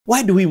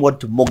Why do we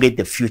want to mortgage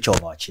the future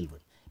of our children?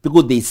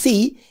 Because they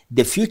see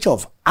the future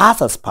of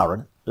us as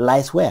parents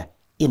lies where?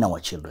 In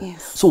our children.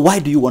 Yes. So why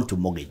do you want to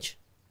mortgage?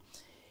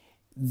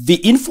 The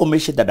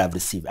information that I've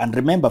received, and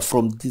remember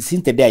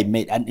since the day I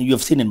made, and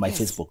you've seen in my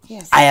Facebook,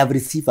 I have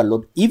received a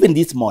lot. Even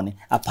this morning,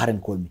 a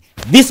parent called me.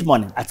 This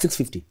morning at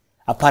 6:50,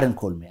 a parent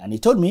called me and he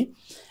told me,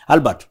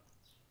 Albert,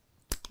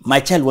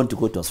 my child wants to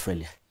go to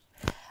Australia.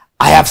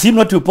 I have seen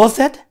what you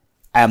posted.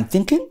 I am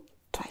thinking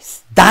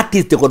twice. That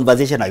is the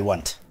conversation I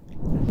want.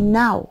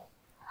 Now,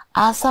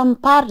 are some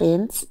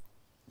parents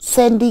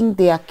sending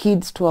their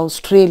kids to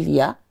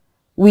Australia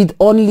with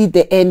only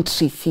the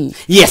entry fee?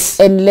 Yes.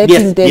 And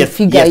letting them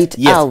figure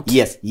it out?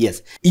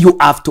 Yes. You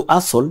have to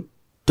hustle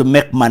to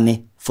make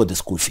money for the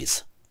school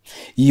fees.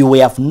 You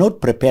have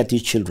not prepared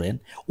your children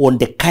on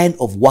the kind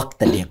of work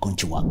that they are going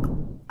to work.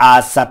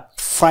 As a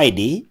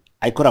Friday,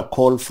 I got a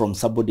call from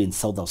somebody in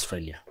South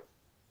Australia.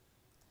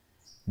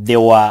 They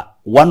were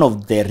one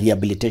of the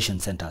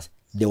rehabilitation centers.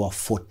 There were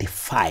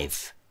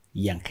 45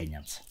 young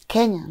Kenyans.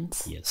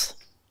 Kenyans? Yes.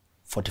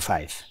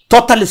 45.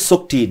 Totally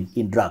soaked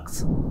in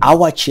drugs.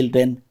 Our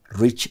children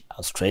reach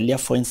Australia,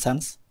 for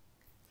instance.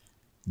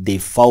 They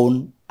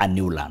found a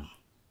new land.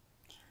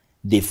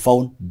 They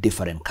found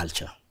different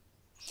culture.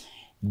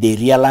 They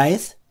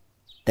realize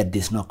that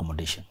there's no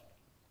accommodation.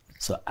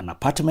 So an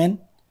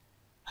apartment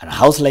and a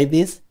house like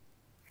this,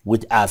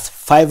 which has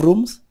 5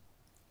 rooms,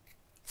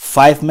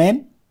 5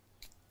 men,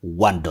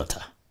 1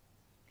 daughter.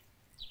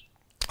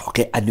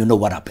 Okay, and you know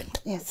what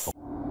happened? Yes.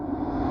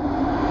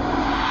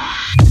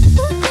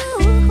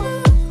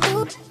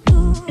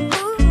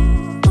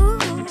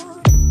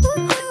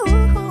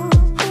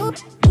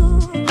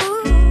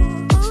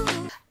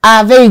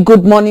 A very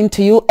good morning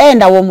to you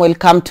and a warm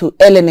welcome to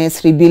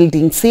LNS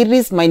Rebuilding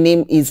Series. My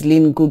name is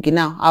Lynn Ngugi.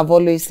 Now, I've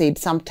always said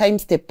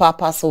sometimes the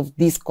purpose of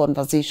this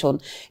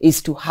conversation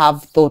is to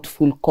have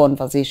thoughtful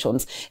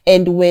conversations.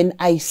 And when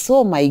I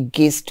saw my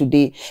guest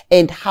today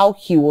and how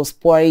he was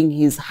pouring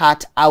his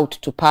heart out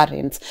to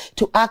parents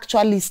to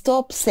actually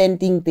stop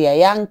sending their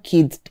young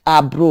kids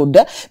abroad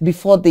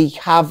before they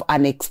have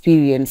an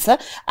experience,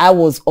 I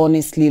was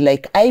honestly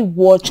like, I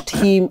watched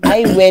him,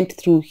 I went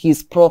through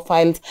his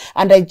profiles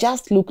and I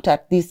just looked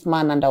at this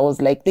man and I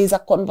was like, there's a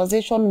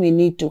conversation we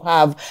need to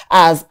have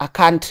as a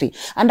country.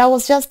 And I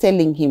was just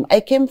telling him,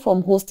 I came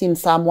from hosting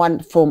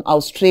someone from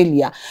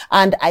Australia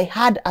and I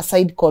had a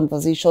side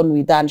conversation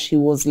with her and she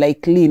was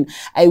like, Lynn,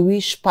 I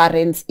wish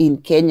parents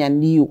in Kenya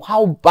knew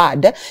how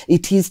bad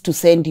it is to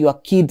send your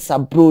kids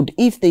abroad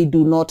if they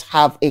do not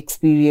have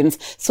experience.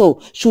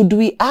 So should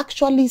we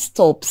actually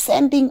stop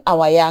sending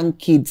our young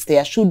kids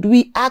there? Should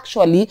we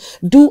actually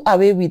do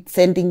away with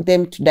sending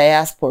them to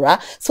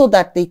diaspora so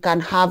that they can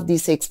have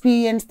this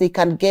experience, they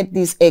can get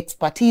this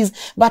expertise?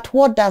 But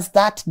what does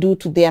that do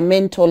to their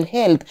mental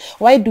health?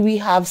 Why do we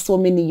have so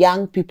many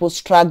young people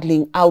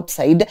struggling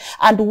outside?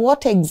 And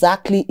what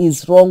exactly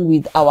is wrong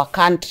with our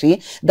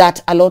country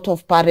that a lot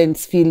of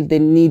parents feel the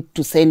need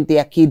to send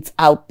their kids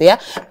out there?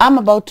 I'm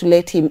about to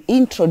let him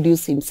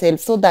introduce himself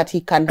so that he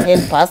can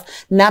help us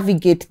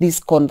navigate this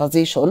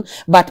conversation.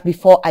 But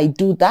before I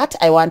do that,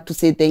 I want to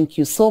say thank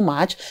you so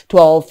much to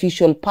our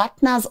official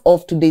partners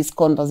of today's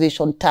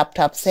conversation, Tap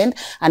Tap Send.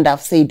 And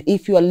I've said,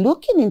 if you are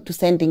looking into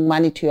sending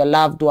money to your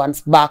loved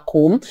ones back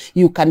home,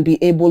 you can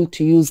be able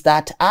to use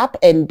that app.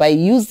 And by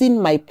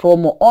using my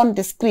promo on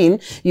the screen,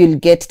 you'll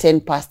get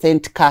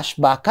 10% cash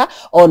back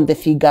on the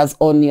figures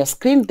on your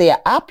screen. Their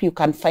app, you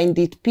can find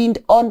it pinned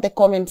on the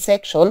comment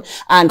section.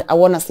 And I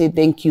want to say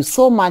thank you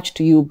so much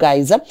to you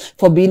guys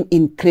for being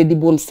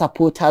incredible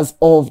supporters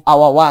of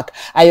our work.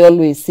 I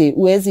always say,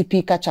 uwezi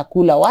pika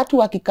chakula, watu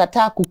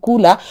wakikataa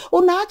kukula,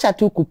 unaacha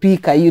tu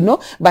kupika, you know,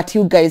 but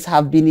you guys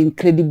have been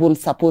incredible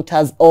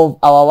supporters of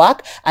our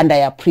work and I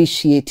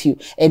appreciate you.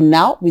 And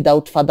now,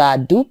 without further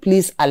ado,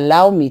 please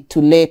allow me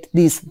to let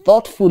this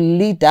thoughtful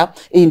leader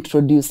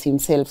introduce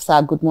himself.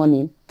 Sir, good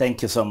morning.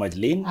 Thank you so much,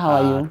 Lynn. How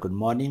are you? Good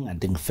morning, and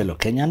think fellow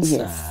Kenyans.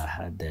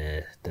 Yes.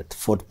 The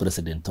fourth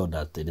president told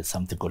us there is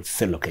something called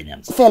fellow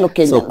Kenyans. Fellow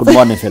Kenyans. So good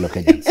morning, fellow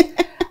Kenyans.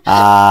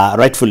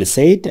 Rightfully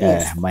said,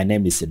 Yes. my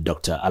name is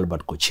Dr.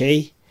 Albert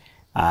Kochei.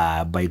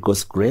 By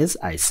God's grace,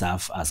 I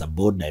serve as a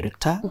board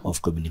director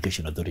of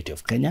Communication Authority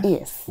of Kenya,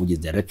 Yes. which is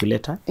the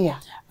regulator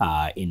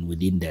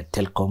within the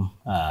telecom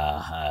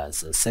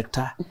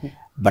sector.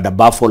 But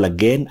above all,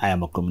 again, I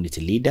am a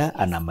community leader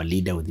and I'm a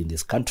leader within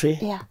this country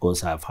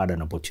because I've had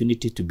an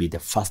opportunity to be the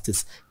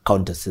fastest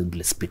county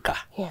assembly speaker.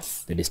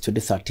 Yes. That is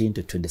 2013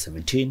 to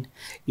 2017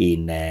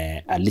 in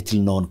a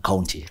little known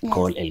county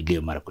called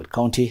Elgeyo-Marakwet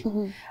County.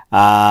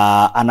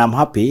 And I'm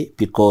happy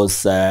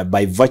because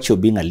by virtue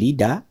of being a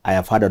leader, I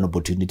have had an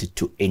opportunity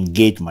to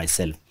engage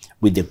myself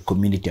with the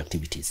community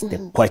activities.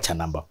 There are quite a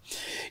number.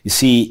 You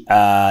see,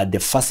 the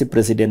first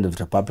president of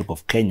the Republic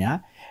of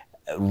Kenya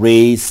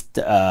raised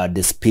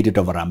the spirit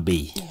of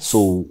Harambee. Yes.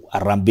 So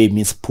Harambee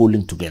means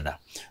pulling together.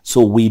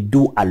 So we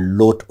do a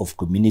lot of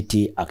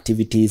community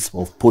activities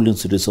of pulling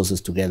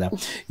resources together.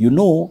 You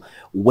know,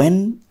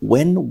 when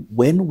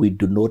we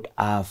do not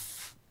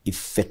have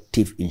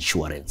effective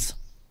insurance,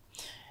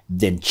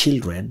 then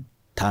children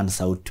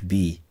turns out to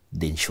be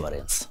the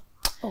insurance.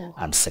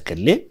 And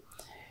secondly,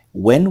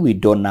 when we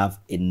don't have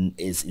an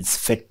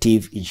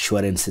effective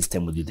insurance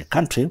system within the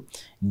country,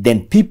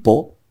 then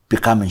people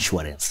become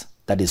insurance.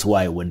 That is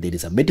why when there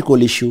is a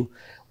medical issue,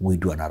 we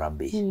do an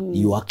Arambe.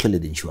 You actually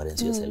the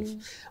insurance yourself.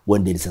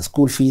 When there is a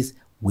school fees,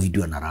 we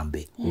do an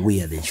Arambe.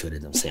 We are the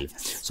insurance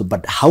themselves. So,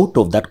 but out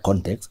of that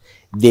context,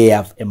 they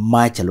have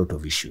emerged a lot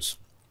of issues,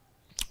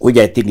 which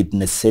I think it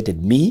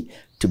necessitated me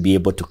to be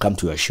able to come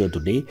to your show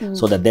today,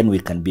 so that then we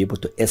can be able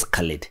to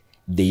escalate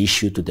the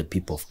issue to the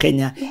people of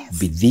Kenya,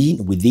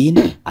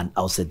 within and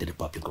outside the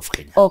Republic of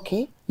Kenya.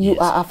 Okay. You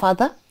are a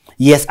father?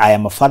 Yes, I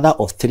am a father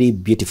of 3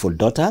 beautiful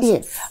daughters.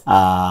 Yes.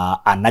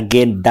 And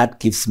again, that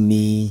gives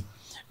me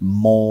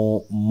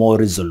more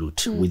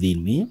resolute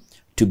within me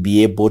to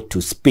be able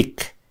to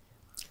speak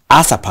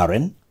as a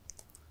parent,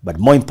 but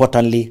more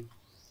importantly,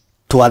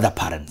 to other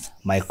parents,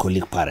 my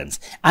colleague parents,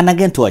 and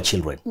again to our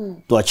children,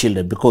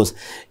 because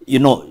you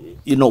know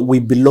we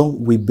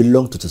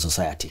belong to the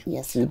society.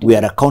 Yes, we do. We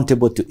are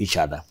accountable to each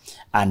other,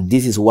 and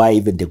this is why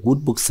even the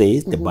good book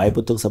says, the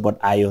Bible talks about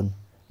iron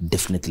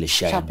definitely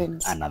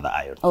sharpens another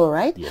iron. All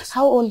right. Yes.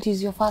 How old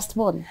is your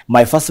firstborn?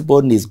 My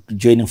firstborn is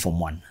joining Form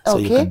 1, so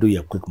you can do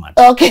your quick math.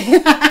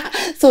 Okay.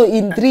 So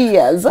in 3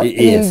 years,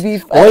 Yes. he'll be.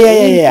 In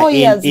 4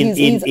 years,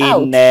 he's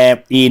out.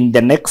 In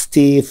the next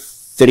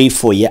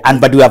 3-4 years,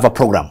 but we have a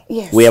program.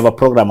 Yes. We have a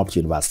program up to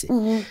university.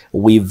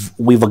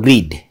 We've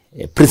agreed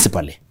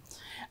principally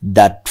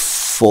that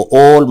for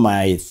all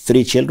my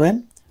 3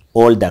 children,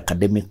 all the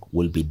academic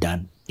will be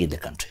done in the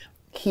country.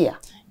 Here.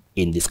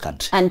 In this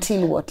country.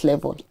 Until what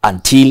level?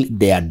 Until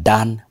they are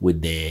done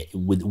with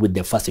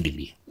the first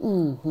degree.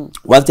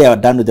 Once they are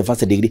done with the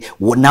first degree,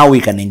 now we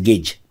can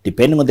engage.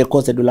 Depending on the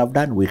course that we'll have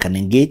done, we can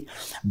engage.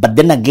 But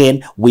then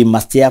again, we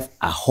must have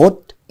a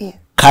hot,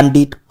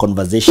 candid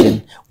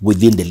conversation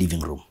within the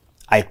living room.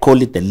 I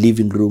call it the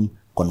living room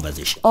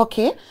conversation.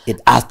 Okay. It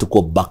has to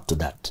go back to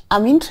that.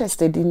 I'm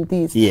interested in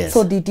this. Yes.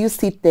 So did you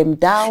sit them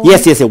down?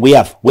 Yes, we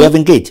have. We have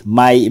engaged.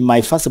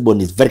 My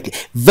firstborn is very,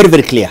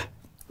 very clear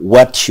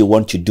what she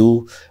wants to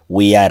do.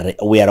 We are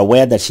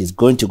aware that she's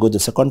going to go to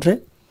secondary.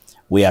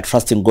 We are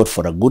trusting God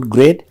for a good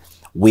grade.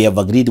 We have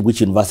agreed which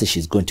university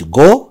she's going to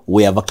go.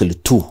 We have actually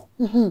 2.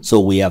 So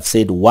we have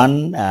said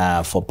one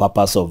for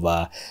purpose of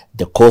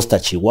the course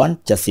that she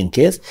wants, just in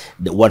case.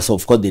 The one, so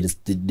of course, there is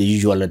the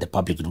usual at the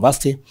public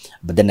university.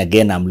 But then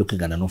again, I'm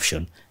looking at an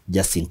option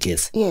just in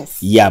case.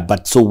 Yes. Yeah,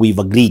 but so we've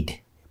agreed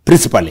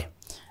principally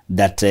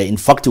that, in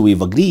fact,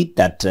 we've agreed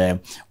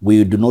that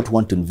we do not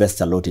want to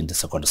invest a lot in the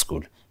secondary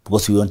school,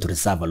 because we want to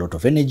reserve a lot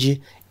of energy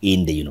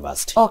in the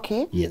university.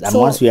 Okay. Yes, and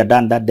once we are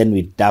done that, then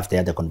we have to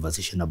have the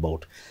conversation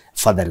about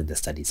furthering the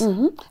studies.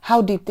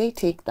 How did they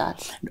take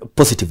that?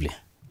 Positively.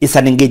 It's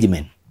an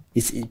engagement.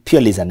 It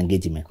purely is an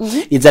engagement.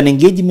 It's an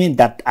engagement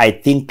that I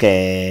think,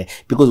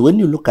 because when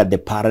you look at the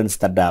parents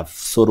that have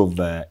sort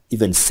of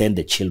even sent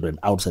the children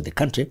outside the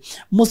country,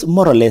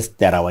 more or less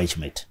they're our age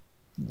mate.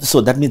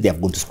 So that means they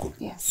have gone to school.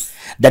 Yes.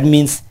 That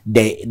means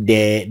they're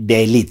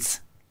elites.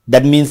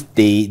 That means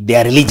they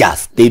are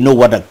religious. They know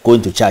what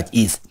going to church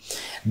is.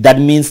 That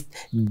means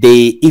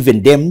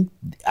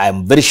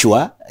I'm very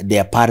sure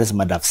their parents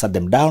might have sat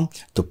them down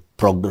to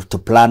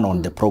plan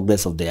on the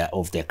progress of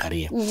their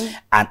career.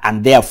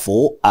 And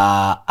therefore,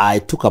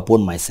 I took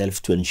upon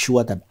myself to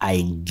ensure that I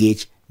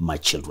engage my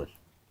children.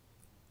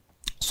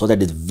 So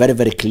that it's very,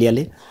 very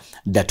clearly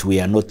that we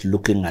are not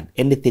looking at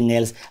anything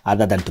else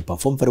other than to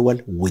perform very well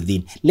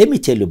within. Let me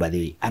tell you, by the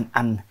way,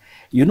 and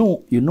you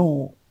know,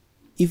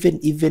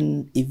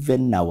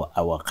 even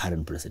our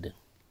current president,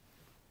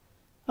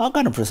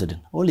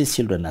 all his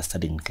children are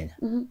studying in Kenya.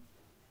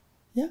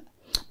 Yeah.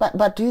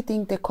 But do you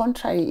think the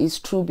contrary is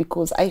true?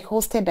 Because I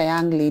hosted a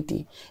young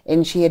lady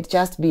and she had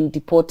just been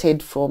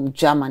deported from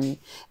Germany.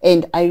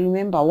 And I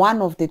remember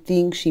one of the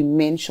things she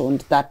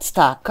mentioned that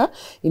stuck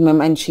in my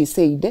mind. She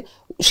said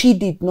she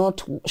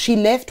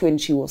left when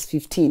she was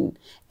 15.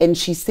 And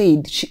she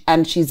said,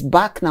 and she's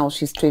back now,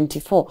 she's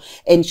 24.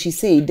 And she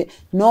said,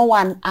 no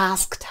one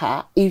asked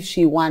her if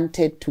she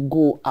wanted to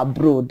go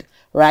abroad,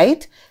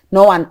 right?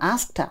 No one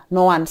asked her.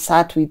 No one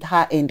sat with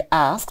her and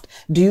asked,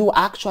 do you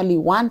actually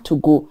want to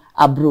go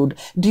abroad?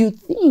 Do you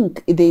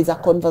think there is a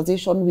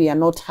conversation we are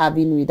not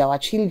having with our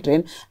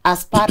children?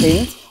 As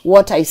parents,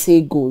 what I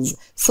say goes.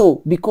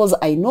 So, because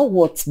I know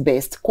what's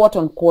best, quote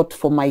unquote,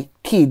 for my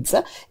kids,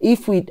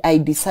 if I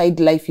decide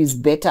life is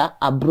better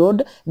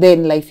abroad,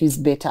 then life is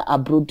better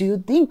abroad. Do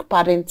you think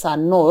parents are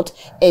not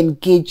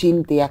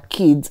engaging their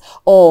kids,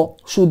 or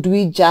should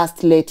we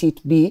just let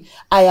it be?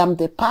 I am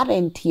the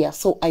parent here,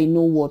 so I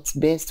know what's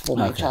best for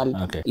my child.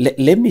 Okay.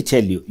 Let me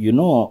tell you,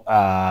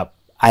 I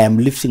am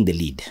lifting the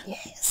lead.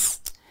 Yes.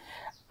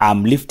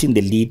 I'm lifting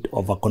the lead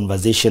of a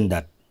conversation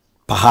that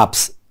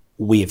perhaps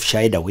we have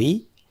shied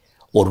away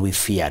or we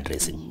fear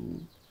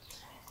addressing.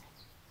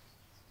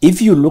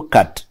 If you look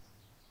at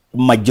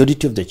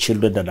majority of the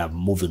children that are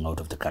moving out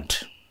of the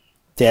country,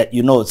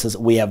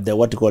 we have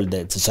what you call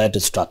the societal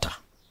strata.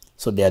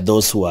 So there are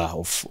those who are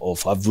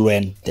of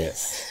affluent, they're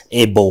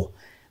able,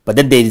 But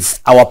then there is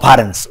our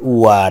parents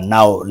who are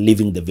now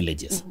leaving the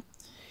villages.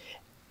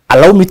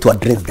 Allow me to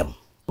address them,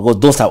 because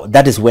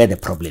that is where the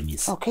problem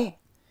is. Okay.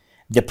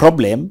 The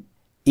problem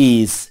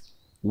is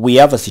we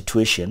have a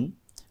situation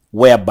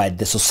whereby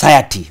the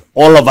society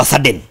all of a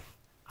sudden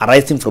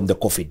arising from the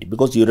COVID,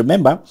 because you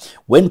remember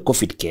when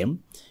COVID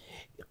came,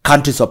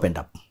 countries opened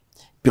up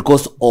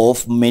because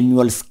of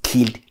manual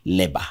skilled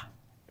labor.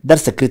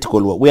 That's the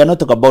critical word. We are not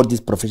talking about this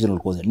professional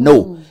course.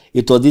 No,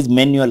 it was this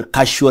manual,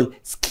 casual,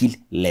 skilled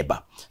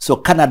labor. So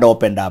Canada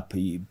opened up,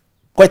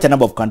 quite a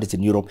number of countries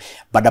in Europe,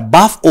 but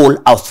above all,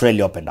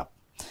 Australia opened up.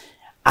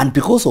 And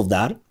because of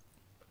that,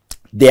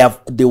 there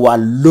were a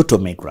lot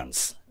of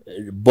migrants,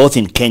 both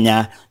in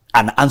Kenya,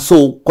 and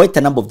so quite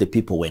a number of the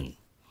people went.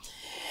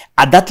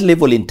 At that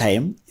level in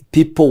time,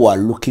 people were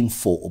looking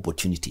for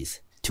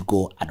opportunities to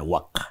go and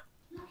work.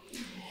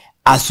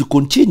 As you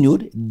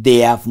continued,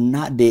 they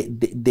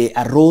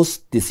arose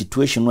the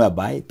situation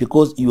whereby,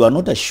 because you are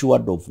not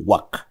assured of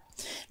work,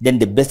 then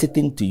the best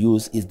thing to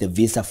use is the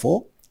visa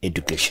for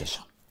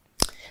education.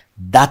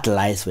 That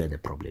lies where the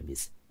problem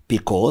is.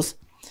 Because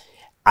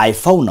I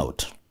found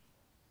out,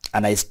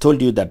 and I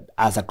told you that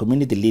as a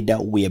community leader,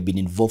 we have been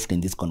involved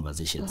in these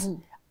conversations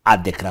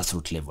at the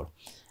grassroots level.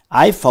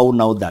 I found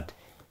out that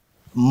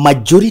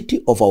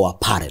majority of our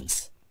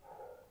parents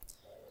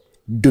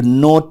do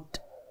not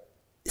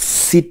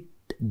sit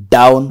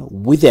down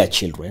with their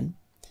children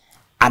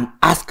and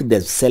ask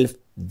themselves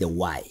the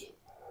why.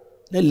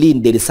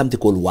 Lynn, there is something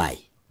called why.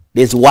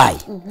 There's why.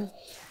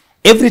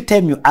 Every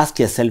time you ask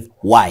yourself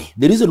why,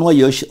 the reason why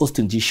you're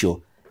hosting this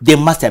show, there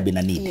must have been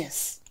a need.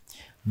 Yes.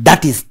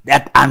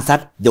 That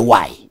answered the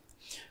why.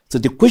 So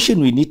the question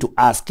we need to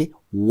ask,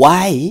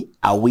 why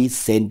are we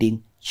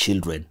sending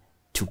children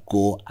to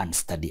go and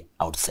study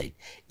outside?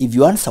 If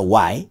you answer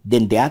why,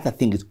 then the other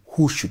thing is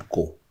who should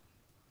go.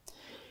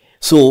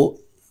 So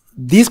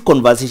this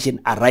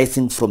conversation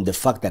arising from the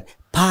fact that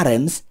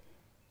parents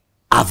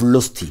have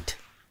lost it.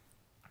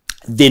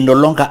 They no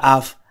longer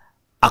have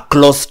a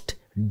closed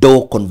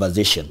door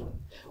conversation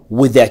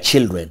with their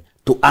children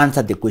to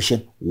answer the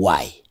question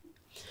why.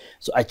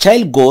 So a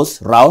child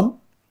goes round,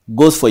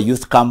 goes for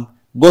youth camp,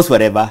 goes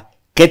wherever,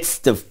 gets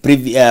the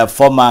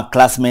former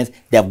classmates,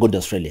 they have gone to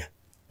Australia,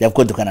 they have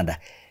gone to Canada.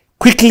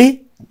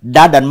 Quickly,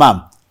 dad and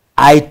mom,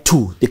 I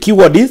too, the key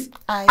word is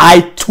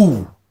I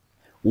too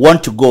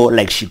want to go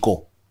like she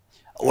go,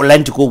 or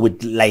learn to go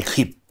with like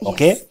him,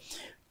 okay? Yes.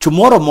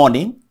 Tomorrow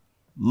morning,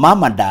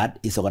 mom and dad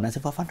is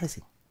organizing for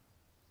fundraising.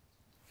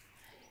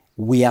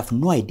 We have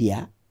no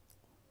idea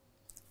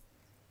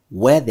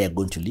where they're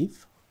going to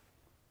live.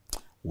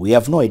 We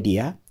have no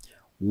idea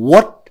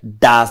what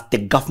does the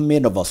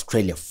government of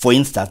Australia, for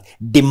instance,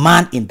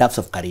 demand in terms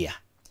of career.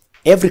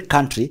 Every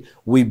country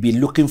will be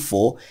looking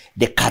for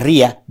the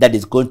career that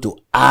is going to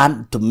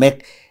earn, to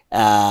make,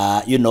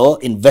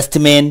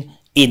 investment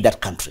in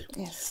that country.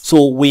 Yes.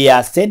 So we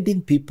are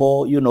sending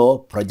people,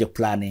 project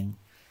planning,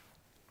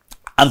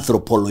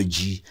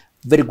 anthropology,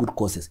 very good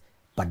courses.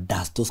 But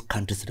does those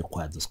countries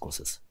require those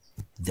courses?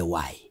 The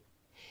why.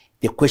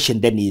 The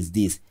question then is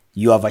this: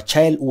 you have a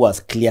child who was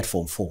cleared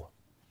Form 4.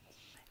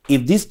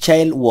 If this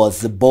child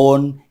was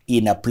born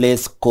in a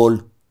place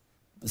called,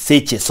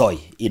 say, Kochei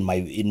in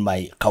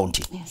my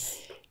county, Yes.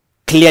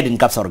 cleared in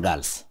Kapsor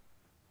Girls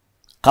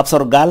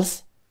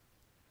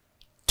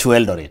to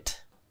Eldoret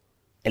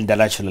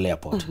International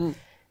Airport,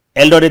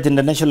 Eldoret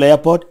International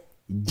Airport,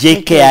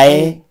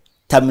 JKIA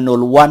Terminal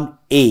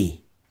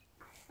 1A.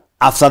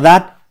 After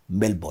that,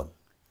 Melbourne.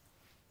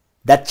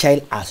 That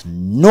child has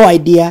no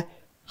idea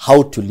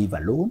how to live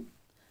alone.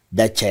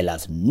 That child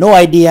has no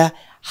idea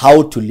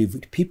how to live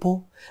with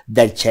people.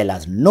 That child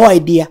has no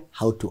idea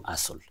how to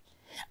hustle.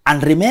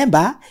 And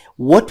remember,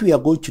 what we are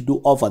going to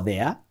do over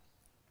there,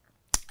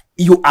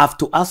 you have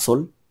to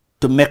hustle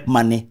to make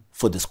money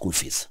for the school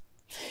fees.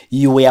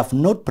 You have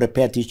not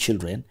prepared your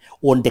children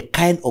on the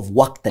kind of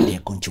work that they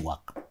are going to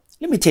work.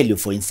 Let me tell you,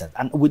 for instance,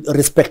 and with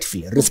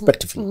respectfully,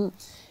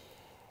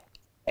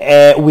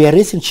 we are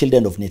raising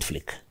children of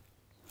Netflix.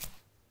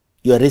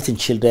 You are raising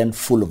children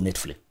full of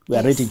Netflix. We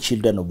are raising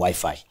children of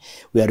Wi-Fi.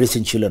 We are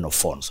raising children of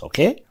phones,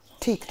 okay?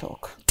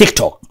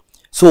 TikTok.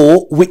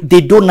 So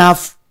they don't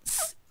have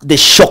the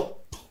shock,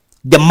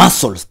 the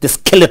muscles, the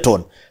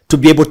skeleton to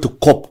be able to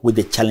cope with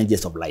the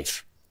challenges of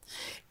life.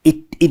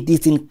 It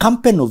is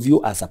incumbent of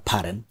you as a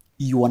parent,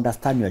 you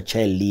understand your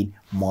child lead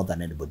more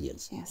than anybody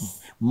else.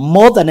 Yes.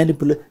 More than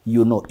anybody,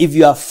 you know. If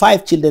you have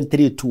 5 children,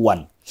 3, 2,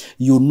 1,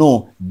 you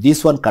know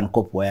this one can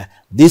cope where,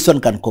 this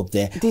one can cope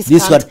there,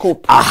 this one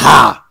cope.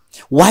 Aha!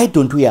 Why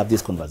don't we have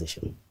this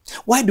conversation?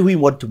 Why do we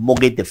want to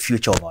mortgage the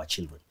future of our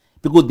children?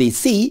 Because they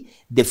see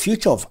the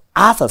future of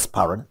us as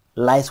parents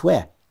lies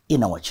where?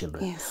 In our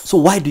children. Yes. So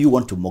why do you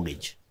want to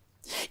mortgage?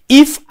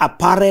 If a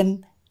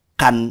parent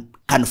can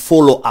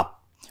follow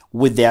up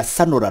with their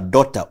son or a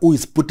daughter who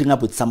is putting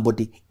up with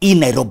somebody in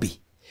Nairobi,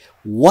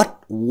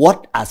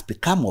 what has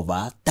become of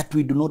us that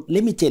we do not?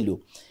 Let me tell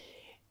you,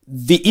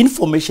 the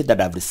information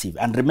that I've received,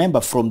 and remember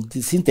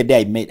since the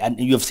day I made, and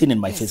you have seen in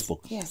my Facebook,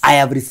 I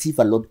have received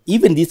a lot.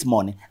 Even this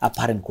morning, a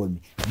parent called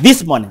me.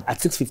 This morning at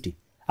 6:50,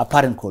 a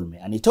parent called me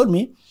and he told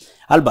me,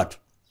 Albert,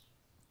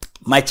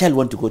 my child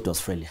wants to go to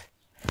Australia.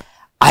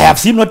 I have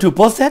seen what you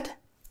posted.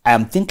 I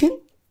am thinking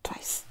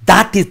Twice.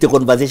 That is the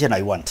conversation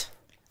I want.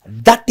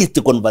 That is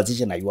the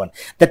conversation I want.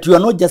 That you are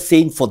not just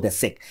saying for the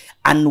sake.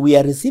 And we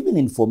are receiving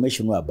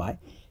information whereby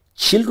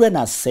children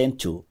are sent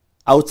to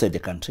outside the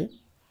country.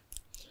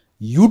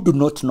 You do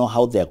not know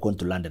how they are going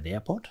to land at the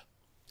airport.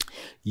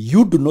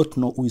 You do not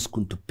know who is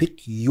going to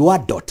pick your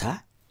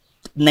daughter,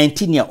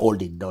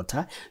 19-year-old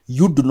daughter.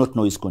 You do not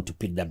know who is going to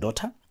pick that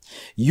daughter.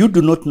 You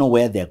do not know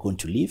where they are going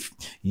to live.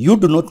 You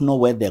do not know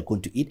where they are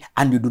going to eat.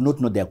 And you do not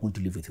know they are going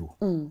to live with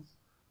you.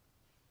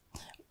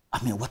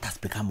 I mean, what has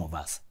become of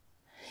us?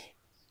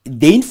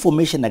 The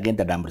information again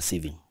that I'm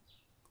receiving,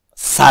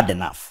 sad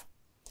enough,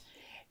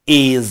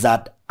 is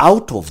that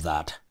out of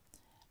that,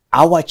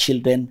 our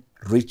children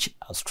reach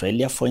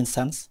Australia, for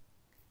instance,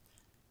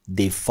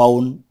 they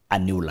found a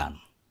new land.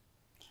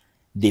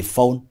 They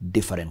found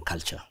different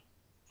culture.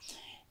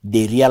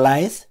 They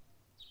realize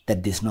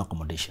that there's no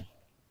accommodation.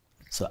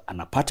 So an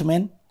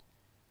apartment,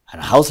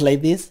 and a house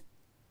like this,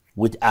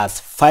 which has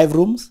 5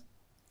 rooms,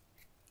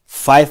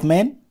 5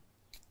 men,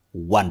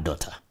 1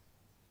 daughter.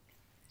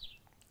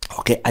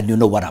 Okay, and you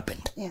know what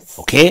happened. Yes.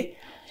 Okay,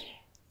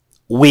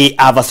 we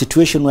have a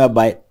situation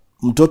whereby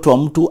mtoto wa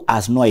mtu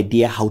has no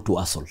idea how to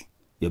hustle.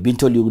 You've been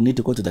told you need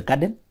to go to the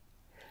garden,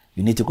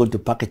 you need to go to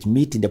package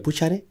meat in the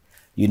butchery,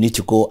 you need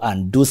to go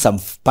and do some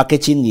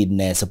packaging in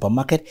a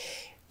supermarket.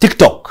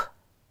 TikTok,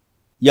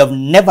 you have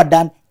never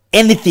done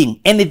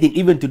anything,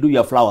 even to do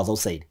your flowers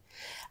outside.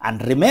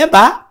 And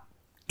remember,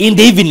 in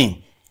the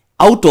evening,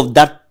 out of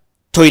that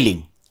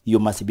toiling, you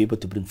must be able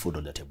to bring food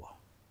on the table.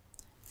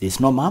 There's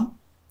no mom,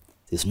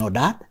 there's no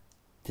dad,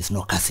 there's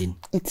no cousin,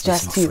 It's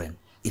there's just no you. friend.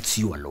 It's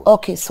you alone.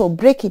 Okay, so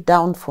break it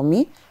down for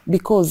me,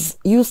 because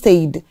you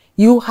said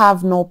you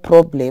have no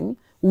problem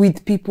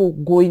with people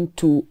going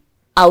to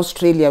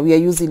Australia. We are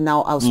using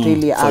now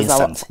Australia for as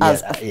instance. our,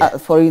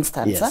 as for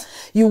instance.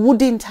 Yes. You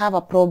wouldn't have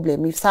a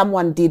problem if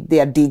someone did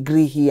their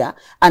degree here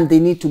and they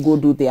need to go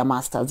do their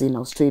masters in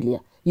Australia.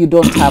 You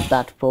don't have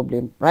that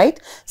problem, right?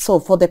 So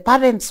for the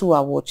parents who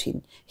are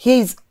watching, he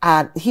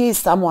is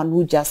someone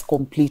who just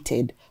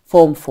completed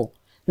Form 4.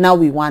 Now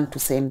we want to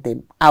send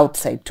them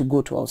outside to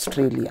go to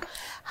Australia.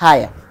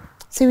 Higher.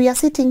 See, we are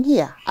sitting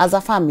here as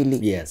a family.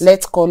 Yes.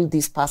 Let's call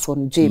this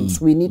person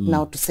James. We need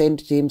now to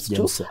send James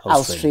to to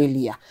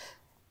Australia.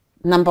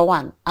 Number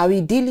one, are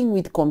we dealing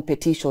with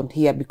competition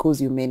here?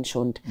 Because you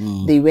mentioned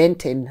they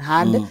went and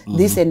had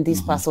this and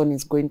this person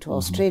is going to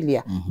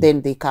Australia.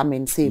 Then they come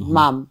and say,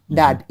 Mom,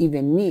 Dad,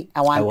 even me,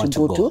 I want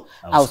to go to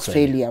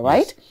Australia,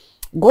 right?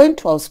 Going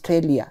to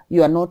Australia,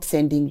 you are not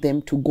sending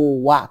them to go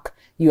work.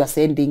 You are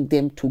sending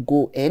them to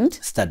go and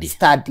Study.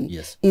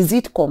 Yes. Is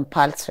it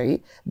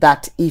compulsory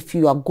that if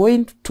you are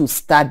going to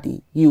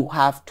study, you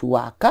have to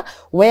work?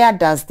 Where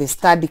does the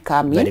study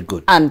come Very in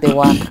good. and the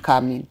work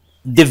come in?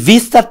 The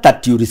visa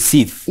that you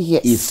receive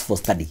Yes. is for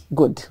study.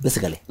 Good.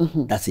 Basically,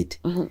 that's it.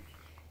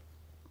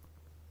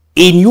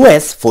 In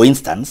US, for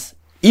instance,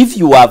 if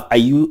you have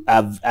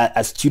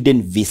a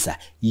student visa,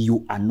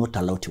 you are not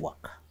allowed to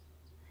work.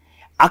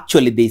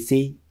 Actually, they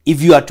say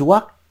if you are to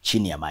work,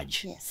 chini ya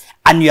maji. Yes.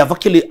 And you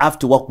have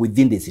to work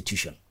within the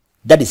institution.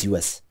 That is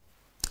US.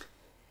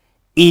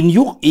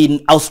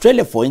 In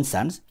Australia, for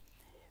instance,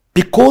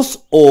 because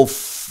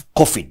of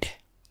COVID,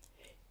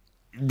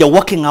 the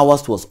working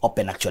hours was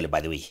open actually,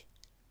 by the way.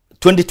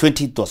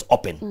 2020 it was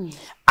open.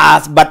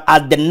 But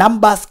as the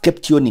numbers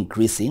kept on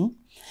increasing,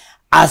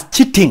 as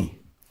cheating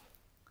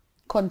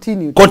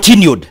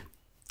continued,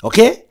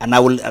 okay? And I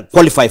will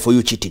qualify for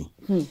you cheating.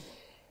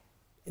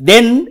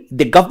 Then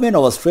the government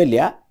of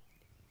Australia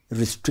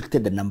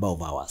restricted the number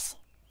of hours.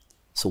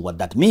 So what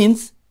that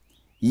means,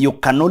 you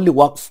can only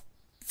work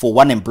for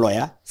one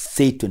employer,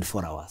 say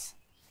 24 hours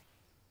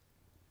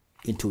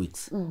in 2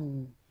 weeks.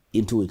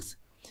 In 2 weeks.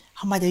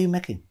 How much are you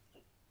making?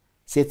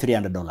 Say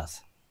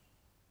 $300.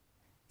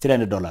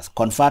 $300.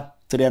 Convert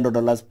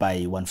 $300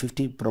 by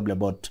 150, probably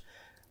about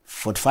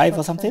 45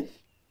 or something.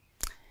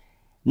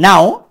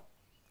 Now,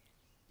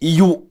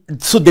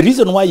 so the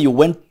reason why you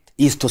went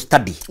is to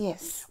study.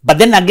 Yes. But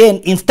then again,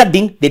 in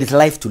studying, there is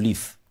life to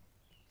live.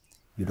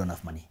 You don't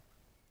have money.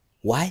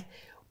 Why?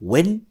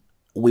 When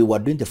we were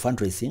doing the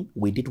fundraising,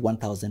 we did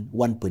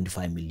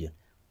 1.5 million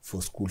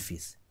for school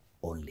fees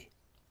only.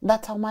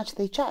 That's how much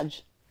they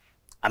charge.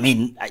 I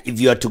mean, if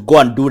you are to go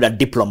and do a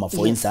diploma,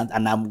 for instance,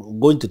 and I'm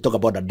going to talk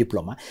about a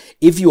diploma.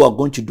 If you are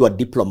going to do a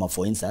diploma,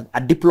 for instance,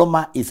 a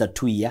diploma is a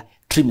 2-year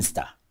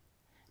trimester.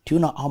 Do you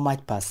know how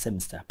much per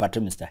semester, per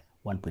trimester?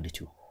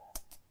 1.2.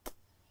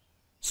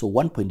 So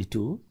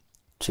 1.2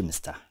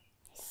 trimester.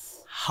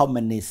 How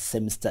many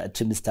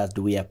trimesters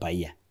do we have per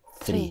year?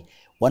 3.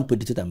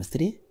 1.2 times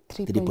 3?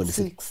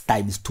 3.6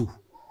 times 2.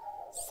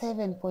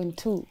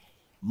 7.2.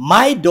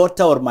 My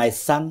daughter or my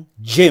son,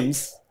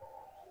 James,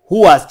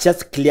 who has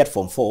just cleared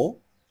Form 4,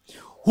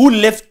 who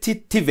left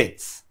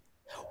TVETs,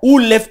 who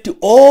left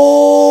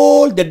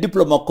all the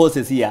diploma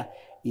courses here,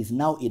 is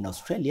now in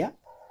Australia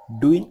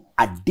doing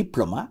a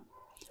diploma,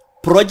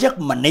 project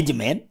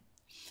management,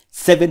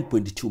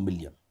 7.2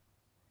 million.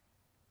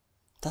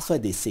 That's why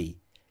they say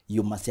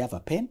you must have a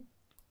pen,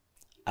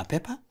 a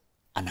paper,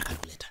 and a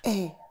calculator.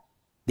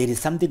 There is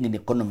something in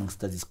economics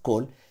that is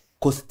called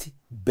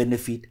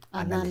cost-benefit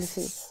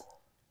analysis.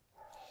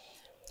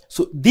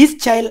 So this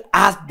child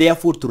has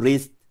therefore to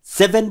raise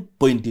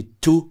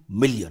 7.2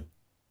 million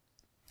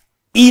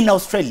in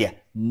Australia,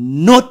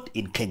 not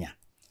in Kenya.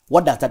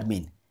 What does that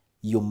mean?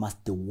 You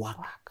must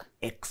work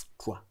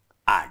extra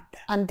hard.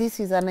 And this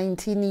is a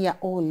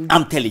 19-year-old.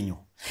 I'm telling you.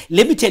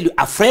 Let me tell you,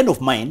 a friend of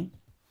mine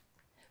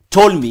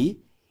told me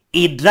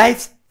he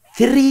drives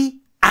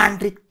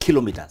 300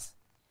 kilometers.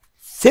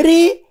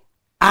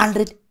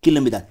 300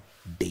 kilometers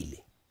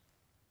daily.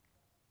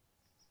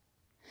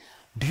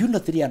 Do you know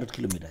 300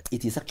 kilometers?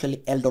 It is actually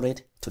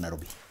Eldoret to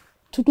Nairobi.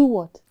 To do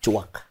what? To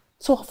work.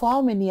 So for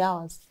how many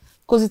hours?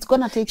 Because it's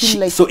going to take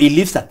him like... So he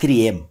leaves at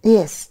 3 a.m.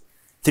 Yes.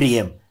 3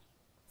 a.m.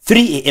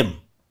 3 a.m.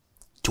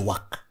 to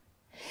work.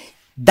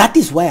 That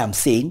is why I'm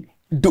saying,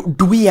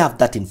 do we have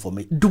that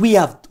information? Do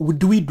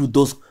we do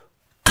those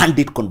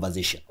candid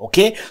conversation?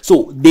 Okay?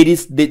 So there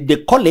is,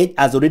 the college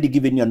has already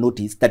given you a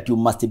notice that you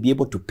must be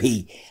able to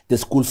pay the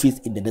school fees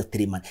in the next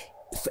 3 months.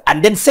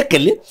 And then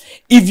secondly,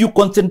 if you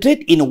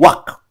concentrate in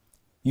work,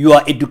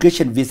 your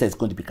education visa is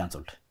going to be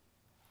cancelled.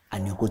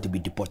 And you're going to be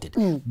deported.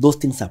 Those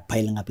things are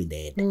piling up in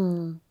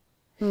the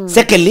head.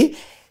 Secondly,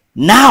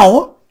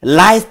 now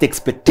lies the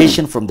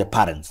expectation from the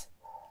parents.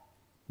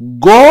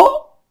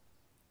 Go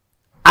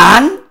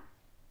and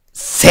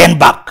send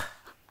back.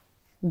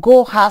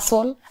 Go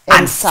hustle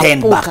and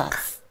send back.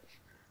 Us.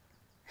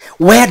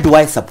 Where do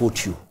I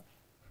support you?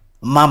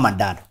 Mom and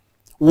dad.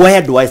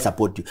 Where do I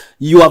support you?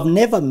 You have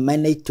never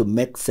managed to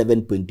make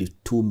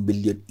 7.2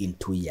 million in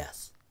 2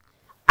 years.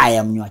 I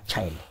am your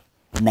child.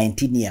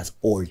 19 years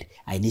old.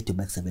 I need to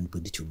make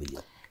 7.2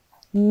 million.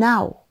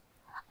 Now,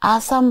 are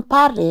some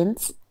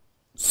parents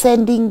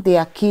sending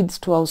their kids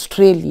to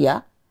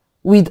Australia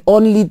with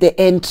only the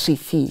entry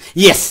fee?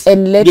 Yes.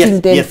 And letting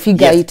them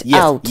figure it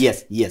out?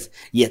 Yes.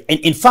 And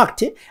in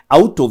fact,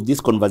 out of this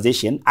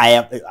conversation, I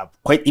have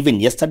quite even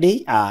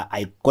yesterday,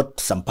 I got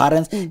some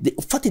parents. In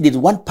fact, there is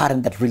one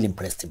parent that really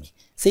impressed me.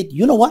 Said,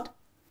 you know what?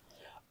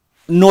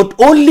 Not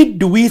only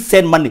do we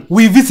send money,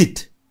 we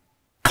visit.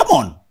 Come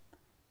on.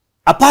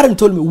 A parent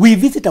told me, we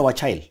visit our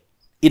child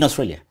in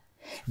Australia.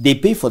 They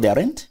pay for their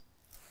rent.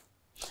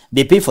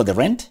 They pay for the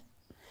rent.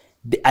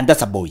 And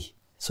that's a boy.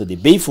 So they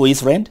pay for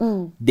his rent.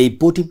 They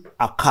bought him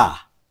a car.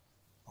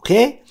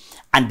 Okay?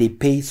 And they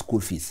pay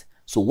school fees.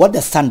 So what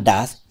the son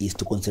does is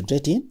to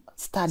concentrate in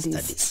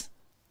studies.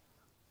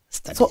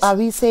 So are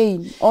we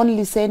saying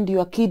only send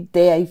your kid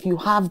there if you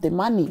have the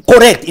money?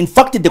 Correct. In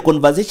fact, the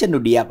conversation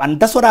would be up. And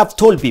that's what I've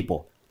told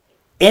people.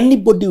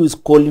 Anybody who is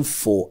calling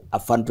for a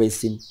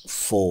fundraising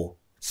for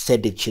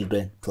sending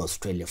children to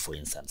Australia, for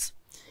instance,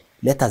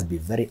 let us be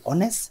very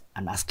honest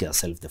and ask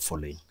yourself the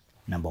following.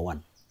 Number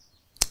one,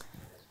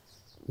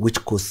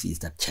 which course is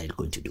that child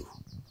going to do?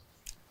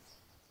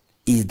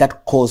 Is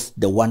that course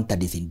the one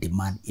that is in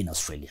demand in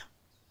Australia?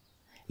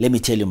 Let me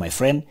tell you, my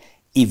friend,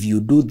 if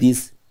you do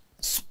this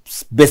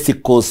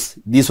basic course,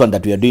 this one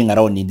that we are doing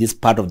around in this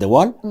part of the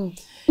world,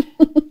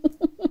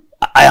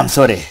 I am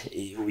sorry,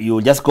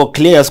 you just go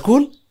clear your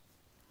school,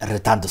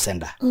 return to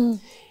sender.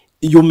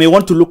 You may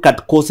want to look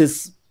at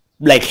courses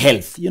like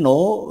health, you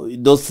know,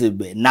 those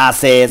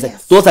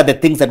nurses, those are the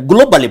things that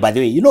globally, by the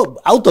way, you know,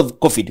 out of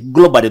COVID,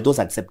 globally, those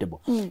are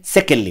acceptable.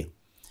 Secondly,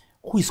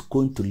 who is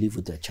going to live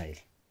with your child?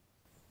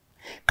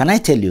 Can I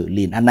tell you,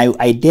 Lynn, and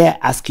I dare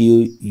ask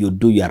you, you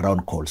do your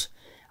round calls.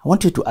 I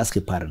want you to ask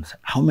your parents,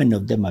 how many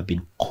of them have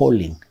been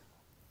calling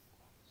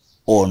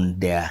on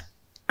their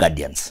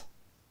guardians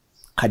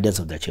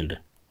of their children?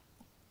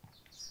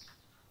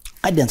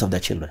 Guardians of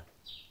their children.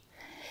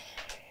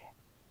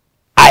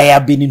 I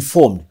have been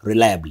informed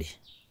reliably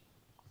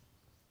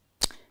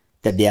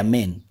that there are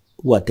men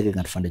who are taking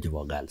advantage of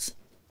our girls.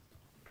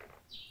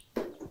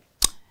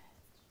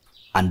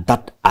 And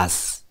that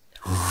has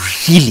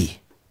really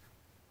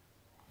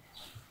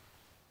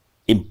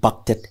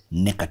impacted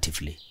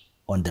negatively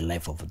on the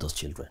life of those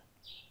children.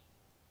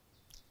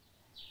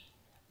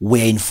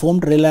 We are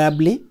informed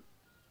reliably,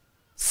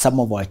 some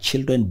of our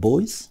children,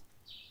 boys,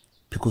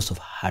 because of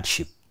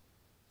hardship,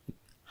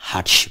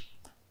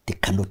 they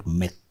cannot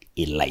make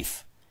a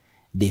life.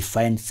 They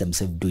find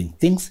themselves doing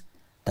things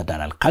that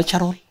are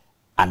uncultural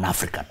and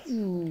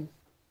African.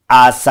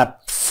 As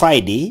at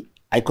Friday,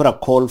 I got a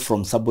call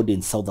from somebody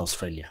in South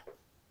Australia.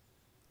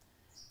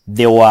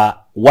 They were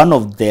one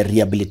of the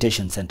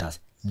rehabilitation centers.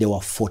 There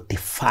were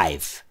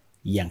 45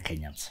 young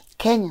Kenyans.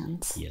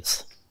 Kenyans?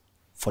 Yes,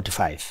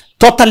 45.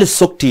 Totally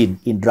soaked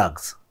in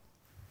drugs.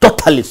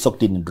 Totally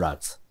soaked in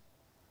drugs.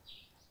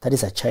 That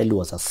is a child who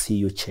was a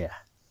CEO chair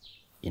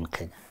in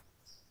Kenya.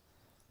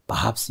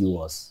 Perhaps he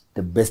was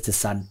the best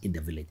son in the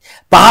village.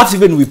 Perhaps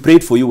even we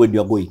prayed for you when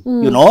you are going.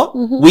 You know,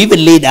 we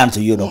even laid hands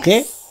on you,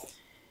 okay?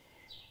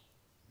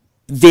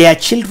 There are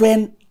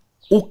children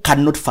who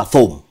cannot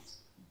fathom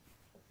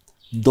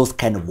those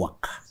kind of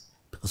work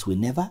because we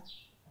never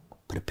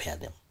prepare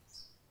them.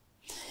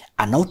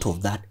 And out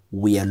of that,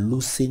 we are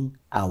losing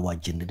our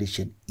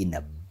generation in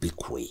a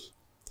big way.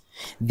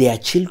 There are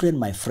children,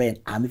 my friend,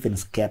 I'm even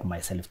scared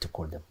myself to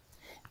call them.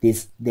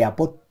 There are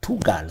about 2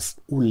 girls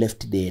who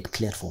left the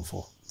clear Form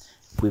 4.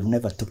 We've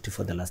never talked to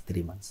for the last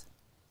 3 months.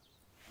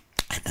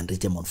 I can reach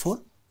them on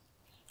phone.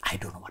 I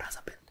don't know what has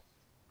happened.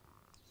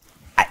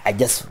 I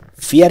just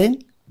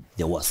fearing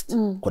the worst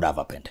could have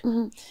happened.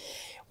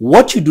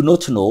 What you do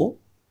not know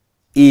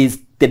is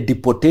the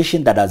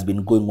deportation that has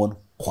been going on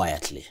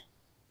quietly.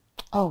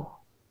 Oh,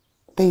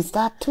 there's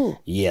that too.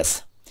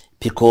 Yes,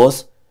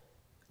 because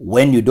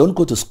when you don't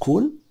go to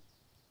school,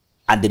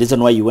 and the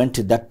reason why you went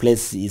to that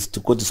place is to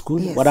go to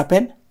school, Yes. what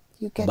happened?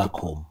 You get Back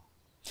home.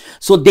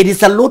 So there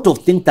is a lot of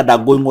things that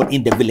are going on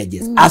in the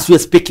villages as we're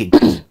speaking,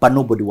 but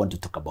nobody wants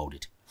to talk about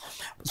it.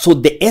 So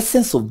the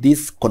essence of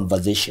this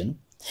conversation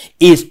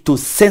is to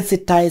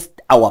sensitize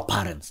our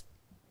parents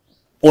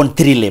on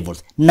 3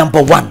 levels.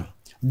 Number 1,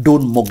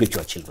 don't mortgage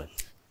your children.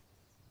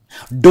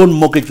 Don't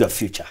mortgage your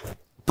future,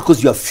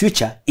 because your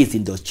future is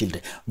in those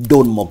children.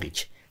 Don't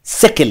mortgage.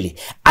 Secondly,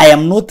 I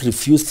am not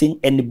refusing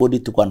anybody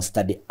to go and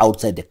study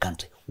outside the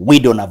country. We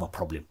don't have a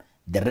problem.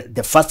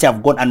 The first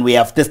have gone and we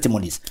have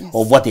testimonies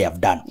of what they have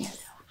done. Yes.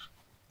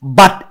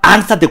 But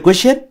answer the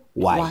question,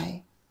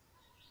 why?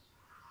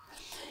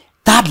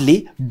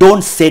 Thirdly,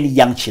 don't send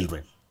young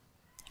children.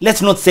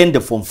 Let's not send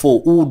the Form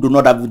 4 who do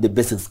not have the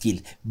basic skill.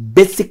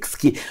 Basic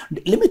skill.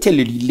 Let me tell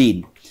you,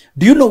 Lynn,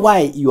 do you know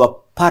why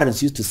your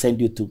parents used to send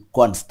you to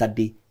go and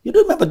study? You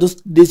don't remember those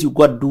days you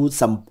go and do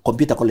some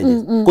computer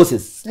colleges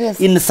courses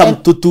in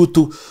some to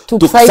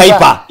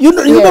cyber. You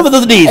remember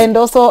those days? And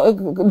also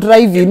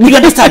driving. You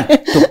understand?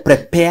 To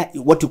prepare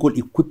what you call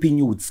equipping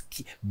you with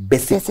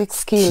basic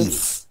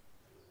skills.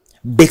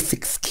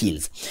 Basic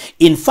skills.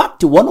 In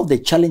fact, one of the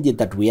challenges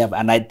that we have,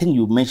 and I think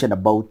you mentioned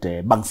about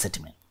bank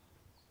statement.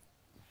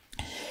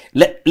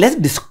 Let's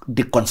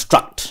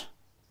deconstruct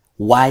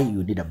why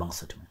you need a bank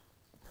statement.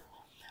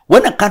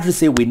 When a country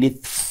say we need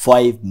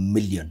 5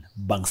 million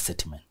bank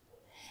statement,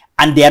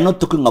 and they are not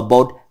talking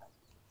about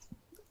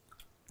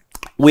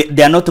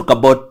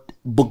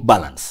book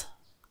balance,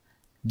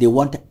 they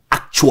want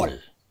actual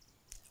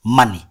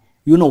money.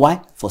 You know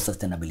why? For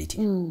sustainability.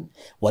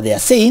 What they are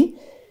saying,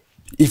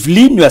 if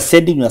Lynn, you are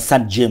sending your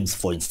son James,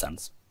 for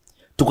instance,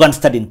 to go and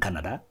study in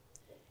Canada,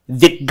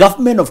 the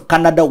government of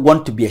Canada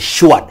want to be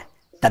assured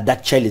that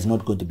that child is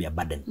not going to be a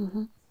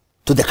burden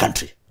to the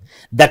country.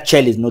 That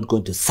child is not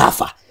going to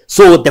suffer.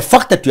 So the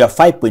fact that you have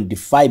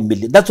 5.5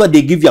 million, that's why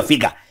they give you a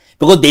figure,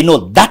 because they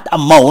know that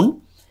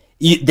amount,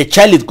 the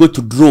child is going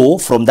to draw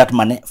from that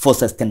money for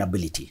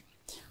sustainability.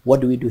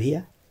 What do we do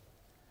here?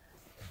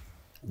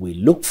 We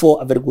look for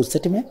a very good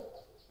settlement.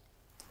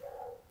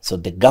 So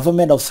the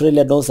government of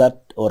Australia knows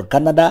that, or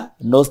Canada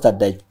knows that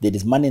there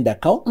is money in the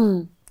account,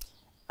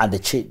 and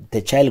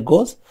the child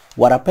goes.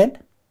 What happened?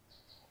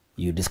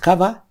 You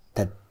discover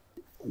that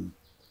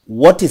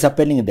what is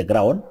happening in the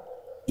ground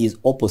is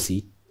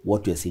opposite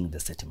what we are seeing in the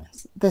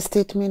statements. The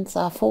statements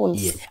are false.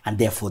 Yeah, and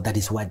therefore that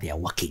is why they are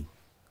working.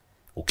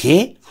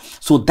 Okay?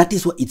 So that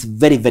is what it's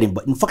very, very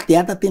important. In fact, the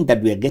other thing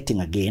that we are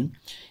getting again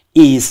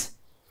is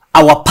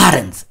our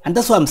parents. And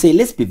that's why I'm saying,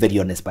 let's be very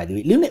honest, by the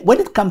way. When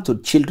it comes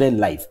to children's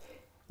life,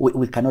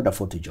 we cannot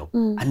afford to joke,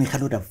 and we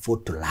cannot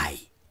afford to lie.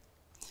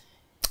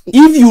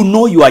 If you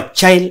know your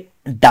child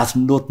does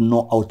not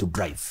know how to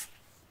drive,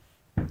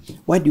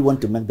 why do you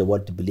want to make the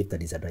world to believe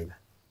that he's a driver?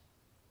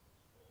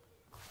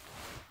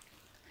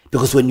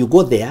 Because when you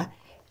go there,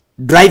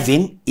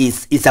 driving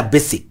is a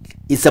basic,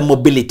 it's a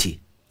mobility,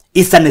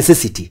 it's a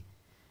necessity.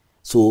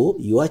 So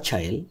your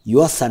child,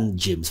 your son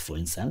James, for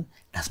instance,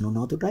 does not know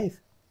how to drive.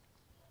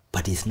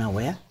 But he's now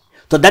where?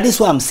 So that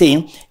is why I'm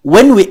saying,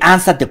 when we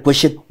answer the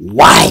question,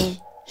 why?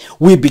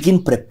 We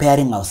begin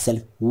preparing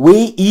ourselves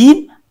way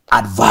in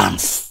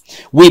advance.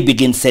 We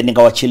begin sending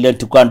our children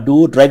to go and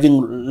do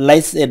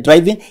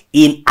driving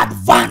in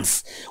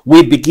advance.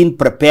 We begin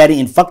preparing.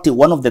 In fact,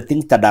 one of the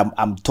things that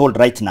I'm told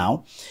right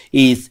now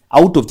is,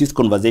 out of this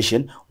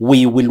conversation,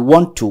 we will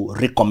want to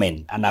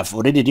recommend, and I've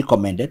already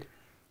recommended,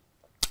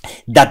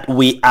 that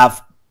we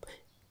have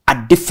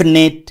a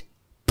definite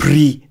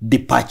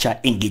pre-departure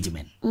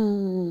engagement.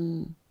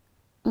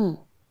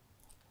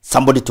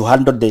 Somebody to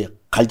handle the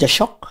culture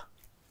shock.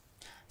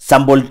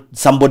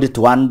 Somebody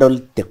to handle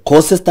the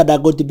courses that are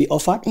going to be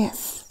offered.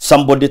 Yes.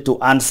 Somebody to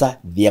answer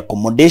the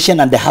accommodation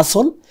and the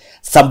hustle.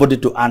 Somebody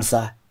to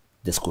answer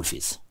the school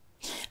fees.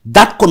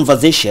 That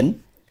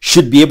conversation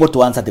should be able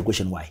to answer the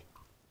question why.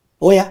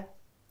 Oh yeah,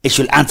 it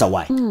should answer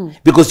why.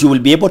 Because you will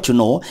be able to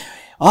know,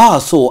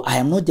 so I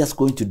am not just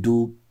going to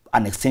do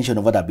an extension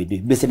of what I've been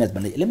doing. Business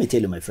management. Let me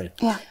tell you, my friend.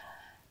 Yeah.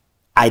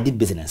 I did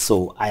business,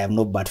 so I have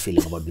no bad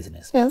feeling about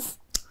business. Yes.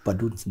 But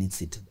don't need to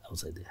sit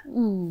outside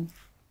there.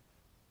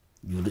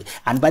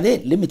 And by the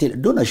way, let me tell you,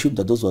 don't assume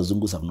that those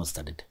Wazungus have not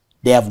studied.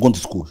 They have gone to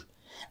school.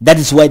 That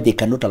is why they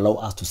cannot allow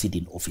us to sit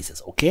in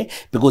offices, okay?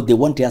 Because they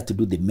want us to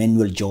do the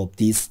manual job,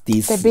 the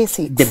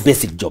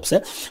basic jobs.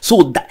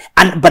 So,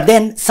 but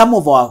then some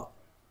of our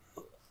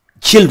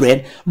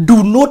children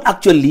do not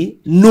actually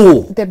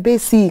know the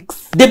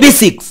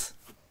basics.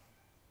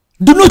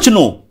 Do not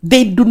know.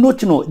 They do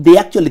not know. They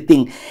actually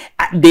think,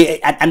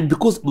 and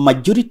because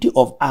majority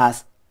of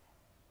us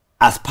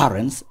as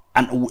parents,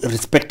 and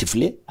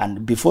respectively,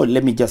 and before,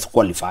 let me just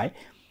qualify,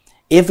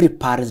 every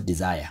parent's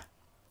desire,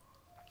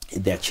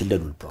 their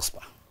children will prosper.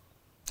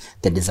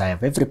 The desire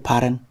of every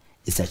parent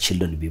is their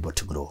children will be able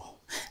to grow.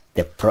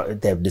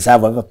 The desire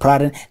of every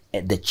parent,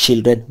 the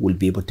children will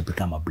be able to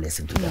become a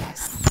blessing to them.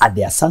 Yes. At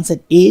their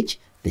sunset age,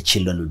 the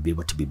children will be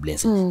able to be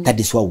blessed. That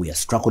is why we are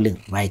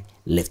struggling right,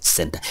 left,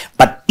 center.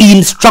 But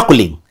in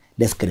struggling,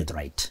 let's get it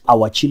right.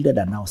 Our children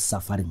are now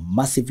suffering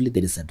massively.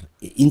 There is an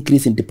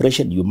increase in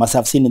depression. You must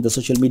have seen in the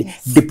social media.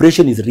 Yes.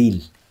 Depression is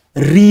real.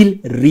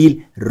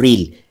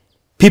 Real.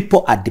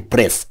 People are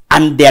depressed.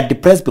 And they are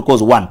depressed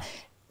because, one,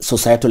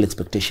 societal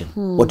expectation.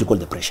 What you call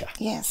the pressure.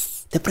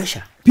 Yes. The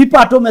pressure. People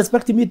at home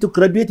expecting me to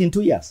graduate in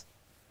 2 years.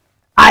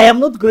 I am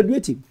not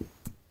graduating.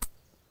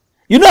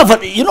 You know,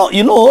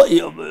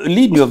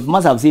 Lynn, you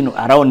must have seen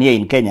around here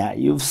in Kenya,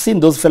 you've seen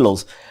those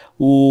fellows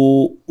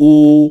who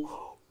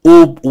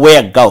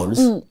wear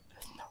gowns,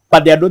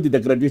 but they are not in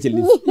the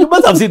graduation list. You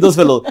must have seen those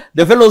fellows.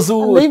 The fellows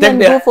who even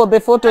go for the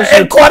photo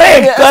shoot.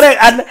 Correct.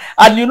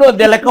 And you know,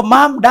 they're like, oh,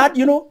 mom, dad,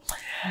 you know,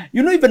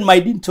 even my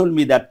dean told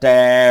me that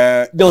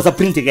there was a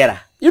printing error.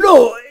 You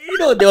know,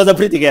 there was a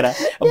printing error.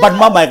 Yeah. But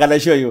mom, I can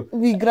assure you,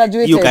 we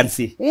graduated. You can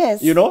see.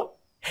 Yes. You know,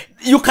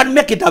 you can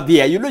make it up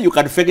here. You know, you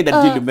can fake it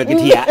until you make it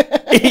here.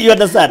 You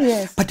understand?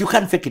 Yes. But you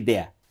can't fake it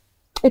there.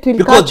 It will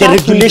because the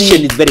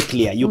regulation is very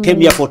clear. You came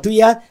here for 2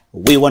 years.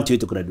 We want you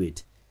to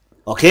graduate.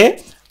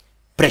 Okay?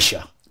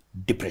 Pressure,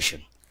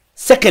 depression.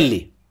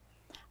 Secondly,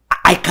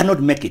 I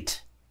cannot make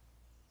it.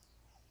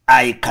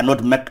 I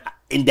cannot make,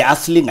 in the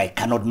hustling, I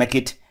cannot make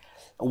it.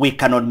 We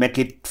cannot make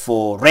it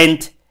for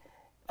rent.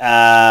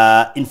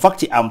 In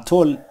fact, I'm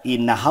told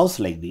in a house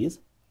like this,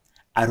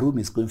 a room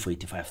is going for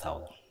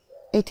 85,000.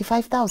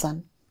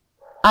 85,000?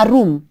 A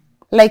room?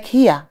 Like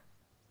here?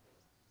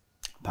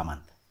 Per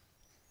month.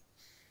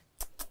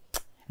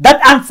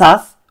 That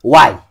answers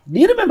why. Do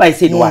you remember I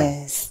said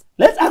why?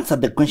 Let's answer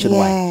the question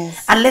why.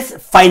 And let's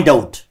find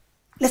out.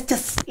 Let's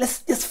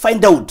just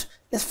find out.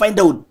 Let's find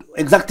out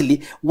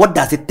exactly what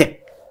does it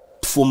take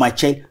for my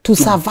child to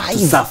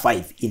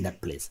survive in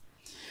that place.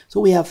 So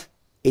we have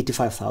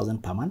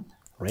 85,000 per month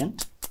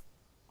rent.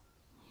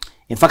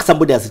 In fact,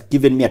 somebody has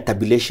given me a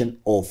tabulation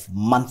of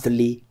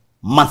monthly.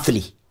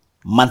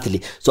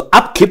 So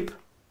upkeep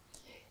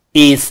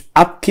is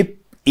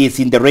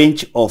in the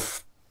range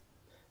of,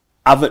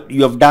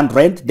 you have done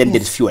rent, then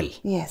there is fuel.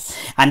 Yes.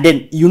 And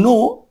then, you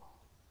know,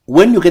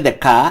 when you get the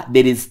car,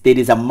 there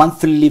is a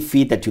monthly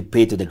fee that you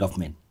pay to the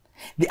government.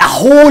 A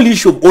whole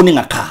issue of owning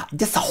a car,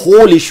 just a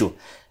whole issue.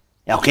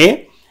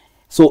 Okay?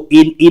 So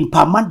in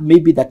per month,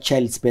 maybe that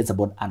child spends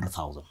about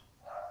 100,000.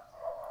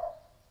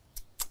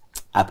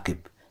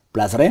 Upkeep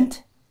plus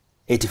rent,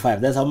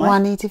 85. That's how much?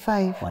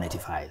 185.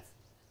 185.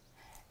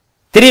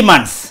 3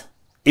 months,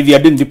 if you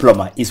are doing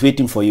diploma, is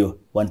waiting for you,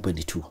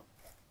 122.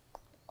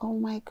 Oh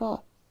my God.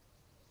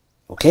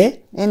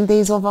 Okay? And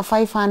there's over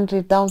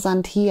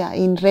 500,000 here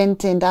in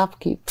rent and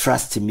upkeep.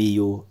 Trust me,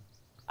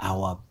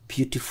 our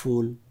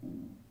beautiful,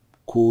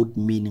 good,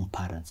 meaning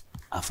parents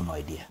have no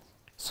idea.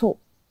 So,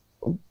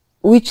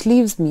 which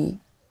leaves me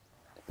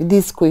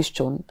this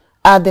question.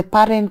 Are the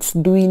parents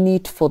doing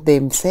it for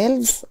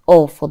themselves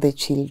or for the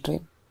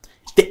children?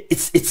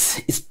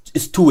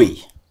 It's two-way.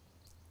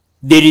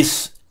 There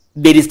is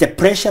the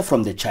pressure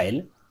from the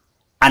child,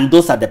 and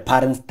those are the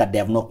parents that they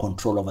have no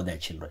control over their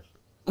children.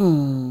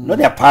 Not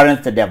their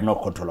parents that they have no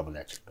control over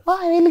their children. Oh,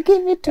 I will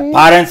give it to you.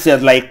 Parents are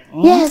like,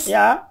 yes,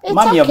 yeah,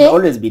 mom, you have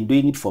always been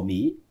doing it for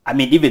me. I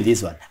mean, even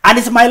this one. And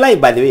it's my life,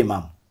 by the way,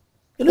 mom.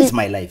 You know, it's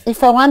my life.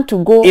 If I want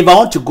to go. If I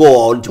want to go,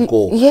 I want to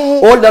go.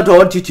 Yeah. All that I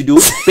want you to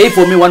do, pay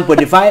for me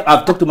 1.5.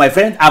 I've talked to my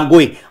friends. I'm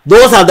going.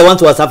 Those are the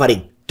ones who are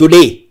suffering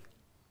today.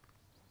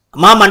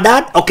 Mom and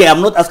dad, okay, I'm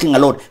not asking a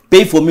lot.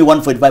 Pay for me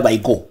 1.5, I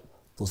go.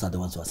 Those are the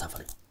ones who are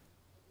suffering.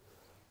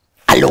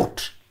 A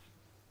lot.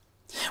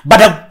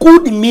 But a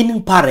good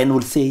meaning parent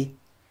will say,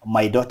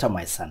 my daughter,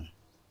 my son,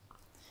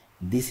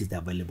 this is the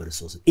available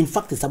resources. In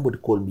fact, somebody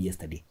called me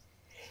yesterday.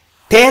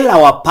 Tell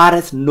our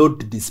parents not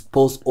to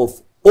dispose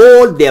of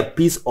all their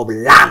piece of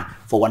land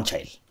for one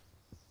child.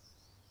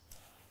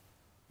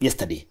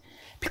 Yesterday.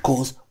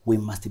 Because we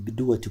must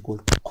do what you call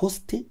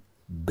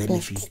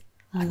cost-benefit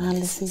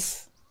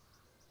analysis.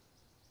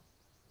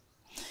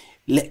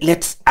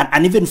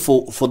 And even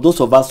for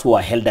those of us who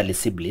are elderly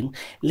siblings,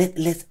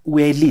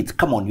 we're elite.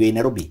 Come on, you're in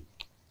Nairobi.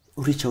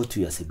 Reach out to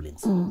your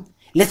siblings.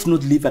 Let's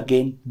not leave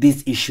again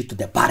this issue to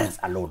the parents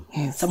alone.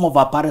 Yes. Some of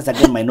our parents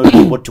again might not be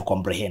able to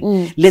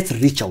comprehend. Let's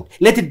reach out.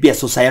 Let it be a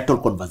societal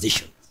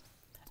conversation.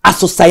 A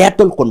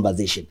societal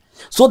conversation.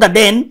 So that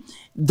then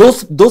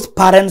those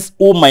parents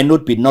who might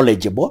not be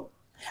knowledgeable,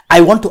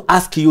 I want to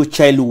ask you,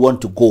 child who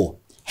want to go,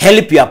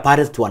 help your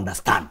parents to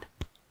understand.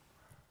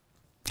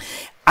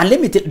 And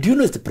let me tell you, do you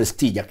know it's the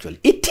prestige actually?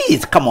 It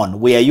is. Come on,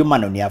 we are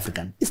human and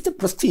African. It's the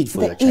prestige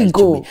for your child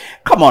ego. to be.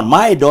 Come on,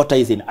 my daughter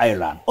is in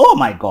Ireland. Oh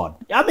my God.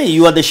 I mean,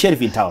 you are the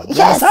sheriff in town. You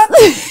Yes.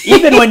 understand?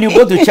 Even when you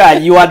go to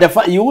child, you are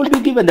you will be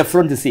given the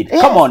front seat. Yes.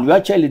 Come on,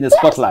 your child is in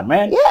Scotland,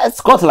 man. Yes.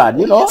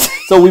 Scotland, you know.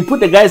 So we put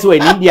the guys who are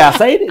in India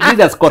aside. These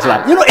are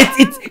Scotland. You know,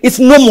 it's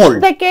normal.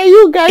 Like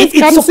you guys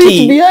can It's sit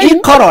okay. behind.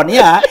 In Koran,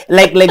 yeah.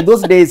 Like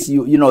those days,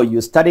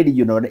 you studied in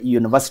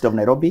University of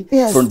Nairobi,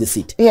 Yes. front the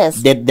seat.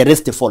 Yes. The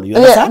rest they follow. You Yeah,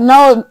 understand?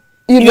 now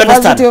You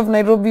University understand? of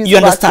Nairobi is You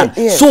understand? back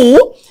there. Yes.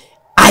 So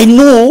I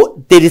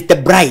know there is the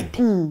bride.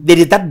 There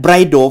is that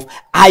bride of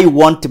I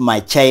want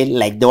my child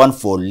like the one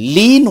for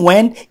Lynn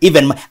when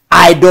even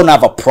I don't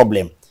have a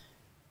problem.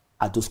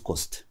 At whose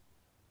cost?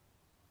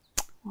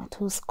 At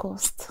whose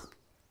cost?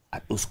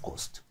 At whose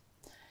cost?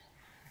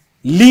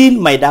 Lynn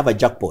might have a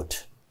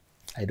jackpot.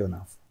 I don't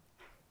have.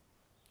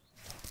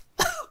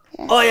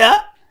 Oh yeah?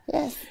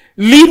 Yes.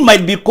 Lynn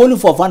might be calling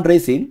for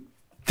fundraising,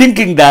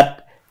 thinking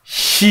that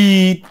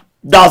she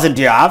doesn't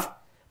have,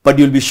 but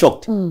you'll be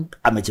shocked.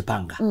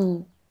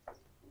 Amechipanga.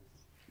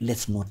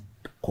 Let's not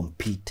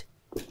compete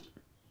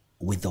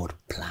without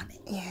planning.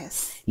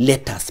 Yes.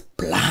 Let us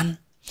plan.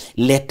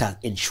 Let us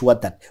ensure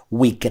that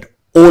we get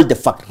all the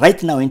facts.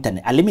 Right now,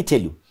 internet, and let me tell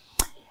you,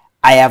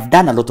 I have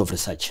done a lot of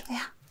research.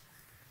 Yeah.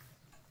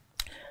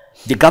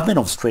 The government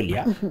of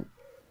Australia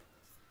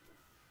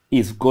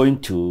is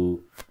going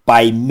to,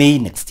 by May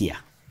next year,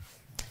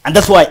 and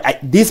that's why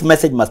this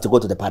message must go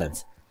to the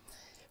parents.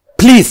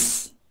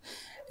 Please,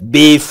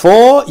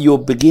 before you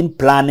begin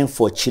planning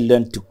for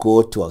children to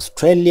go to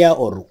Australia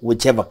or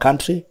whichever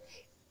country,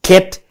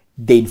 get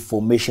the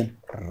information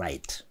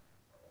right.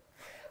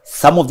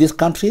 Some of these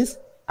countries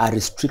are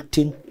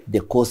restricting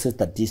the courses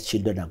that these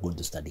children are going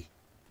to study.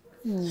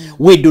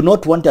 We do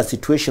not want a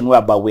situation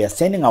whereby we are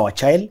sending our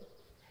child.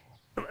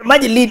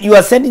 Imagine you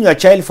are sending your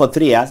child for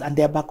 3 years and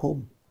they are back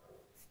home.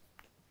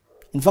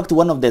 In fact,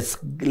 one of the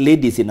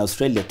ladies in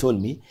Australia told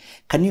me,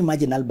 can you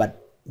imagine, Albert,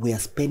 we are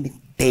spending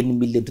 10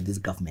 million to this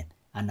government,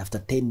 and after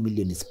 10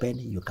 million is spent,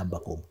 you come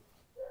back home.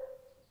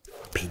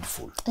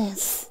 Painful.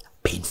 Yes.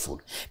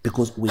 Painful.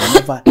 Because we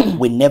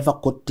never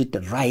got it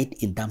right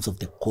in terms of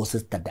the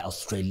courses that the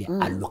Australia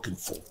are looking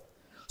for.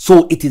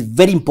 So it is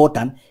very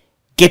important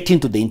getting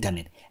to the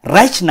internet.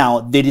 Right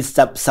now, there is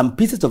some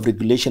pieces of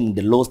regulation in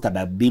the laws that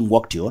are being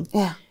worked on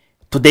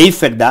to the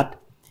effect that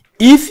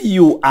if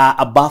you are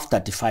above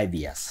 35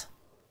 years,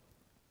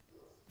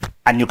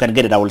 and you can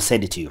get it, I will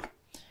send it to you.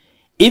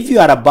 If you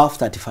are above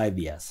 35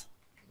 years,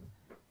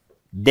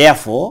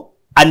 therefore,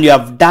 and you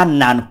have done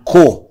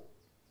non-core,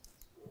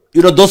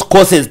 those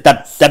courses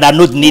that are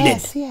not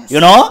needed, Yes.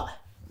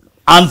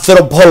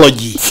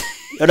 Anthropology,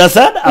 you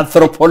understand?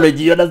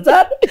 Anthropology, you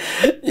understand?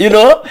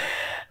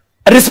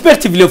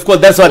 Respectively, of course,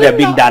 that's what they're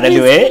being done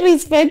anyway.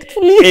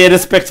 Respectfully.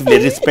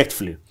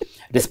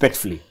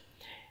 Respectfully.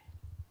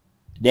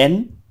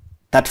 Then,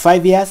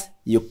 35 years,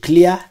 you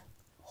clear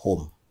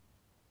home.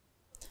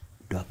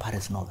 Do our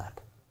parents know that?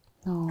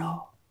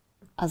 No.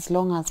 As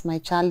long as my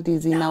child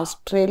is in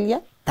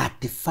Australia.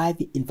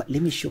 35, in fact,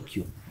 let me shock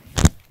you.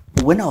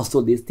 When I was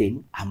told this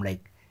thing, I'm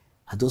like,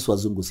 are those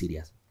Wazungu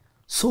serious?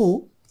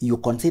 So, you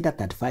consider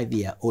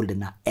 35-year-old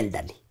now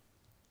elderly.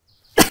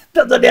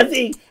 That's what they're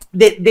saying.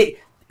 They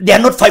are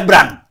not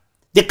vibrant.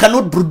 They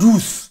cannot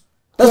produce.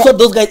 That's what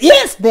those guys,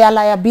 yes. They are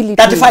liability.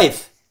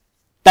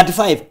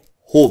 35,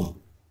 home.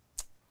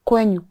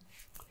 Kwenyu.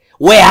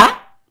 Where,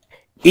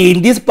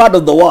 in this part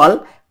of the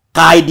world,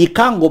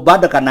 kaidikango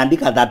bado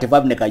kanaandika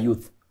 35 neka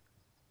youth.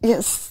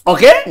 Yes.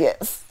 Okay?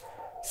 Yes.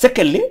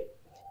 Secondly,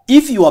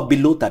 if you are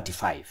below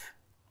 35,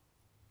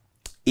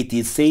 it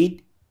is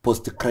said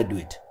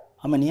postgraduate.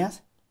 How many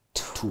years?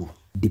 2.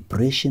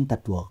 Depression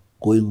that were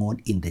going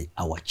on in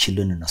our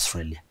children in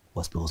Australia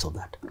was because of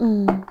that.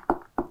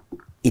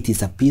 It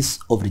is a piece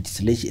of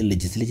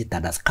legislation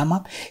that has come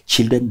up.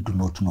 Children do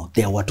not know.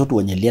 They were taught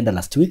when you learned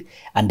last week,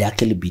 and they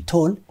actually be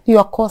told,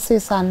 your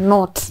courses are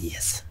not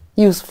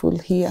useful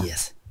here.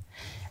 Yes.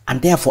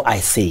 And therefore I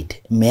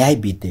said, may I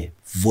be the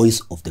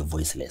voice of the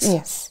voiceless.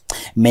 Yes.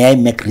 May I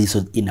make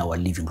research in our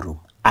living room.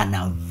 And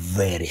I'm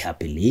very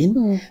happy,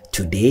 Lynn.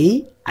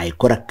 Today, I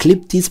got a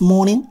clip this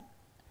morning.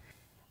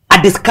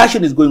 A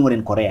discussion is going on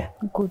in Korea.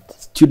 Good.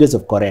 Students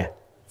of Korea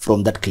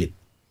from that clip.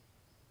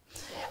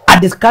 A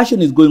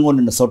discussion is going on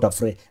in South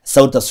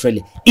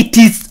Australia. It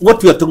is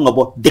what we are talking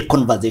about, the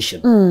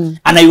conversation. And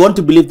I want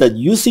to believe that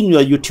using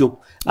your YouTube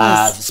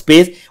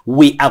space,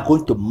 we are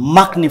going to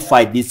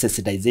magnify this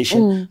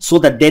sensitization so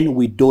that then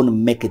we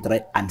don't make it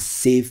right and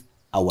save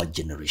our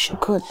generation.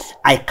 Good.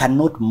 I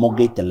cannot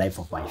mortgage the life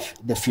of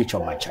the future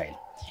of my child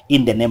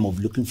in the name of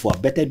looking for a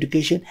better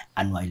education,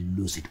 and I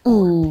lose it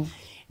all.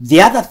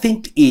 The other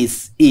thing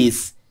is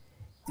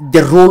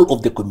the role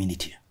of the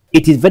community.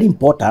 It is very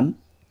important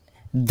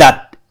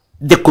that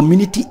the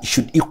community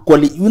should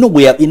equally,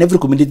 we have in every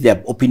community they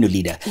have opinion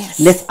leader. Yes.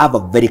 Let's have a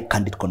very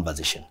candid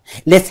conversation.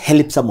 Let's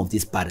help some of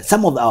these parents.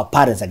 Some of our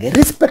parents, again,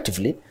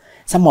 respectively,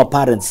 some of our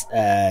parents,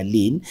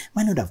 Lynn,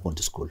 might not have gone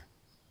to school.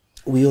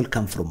 we all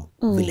come from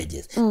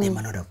villages. They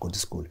might not have gone to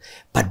school.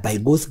 But by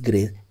God's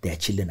grace, their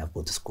children have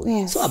gone to school.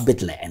 Yes. So a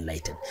bit like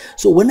enlightened.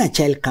 So when a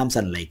child comes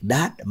and like,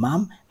 Dad,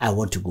 Mom, I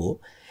want to go.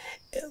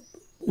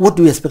 What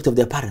do we expect of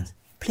their parents?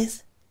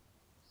 Please.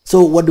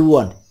 So what do we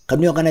want? Can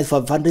we organize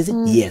for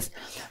fundraising? Yes.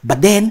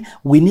 But then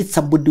we need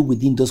somebody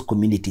within those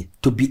communities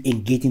to be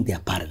engaging their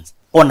parents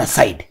on a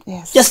side.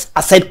 Yes. Just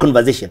a side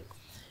conversation.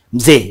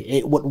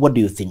 Mzee, what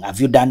do you think?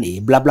 Have you done a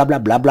blah, blah, blah,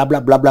 blah, blah,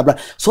 blah, blah, blah, blah.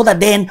 So that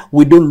then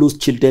we don't lose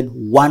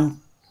children one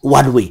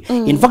way.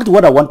 In fact,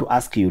 what I want to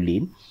ask you,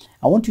 Lynn,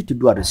 I want you to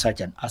do a research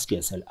and ask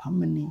yourself, how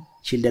many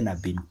children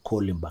have been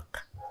calling back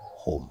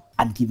home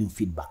and giving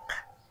feedback?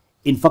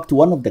 In fact,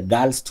 one of the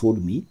girls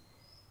told me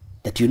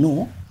that, you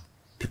know,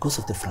 because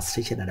of the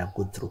frustration that I've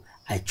gone through,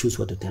 I choose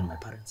what to tell my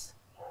parents.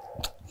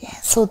 Yeah,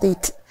 so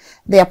that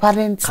their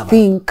parents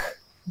think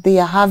they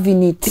are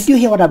having it. Did you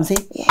hear what I'm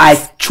saying? Yes. I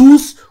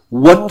choose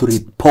what to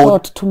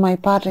report to my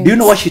parents. Do you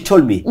know what she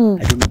told me? I don't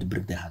want to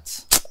break their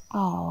hearts.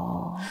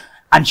 Oh.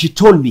 And she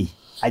told me,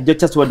 I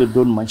just want to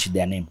don't mention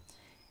their name.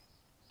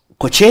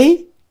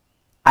 Kochei,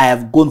 I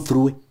have gone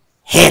through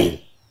hell.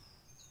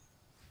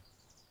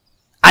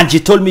 And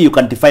she told me you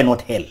can define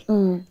what hell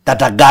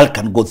that a girl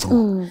can go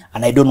through.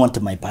 And I don't want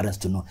my parents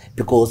to know.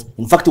 Because,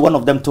 in fact, one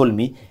of them told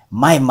me,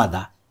 my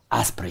mother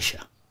has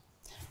pressure.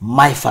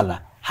 My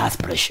father has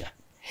pressure.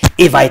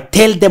 If I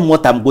tell them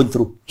what I'm going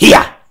through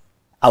here,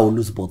 I will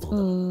lose both of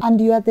them. And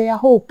you are their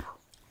hope.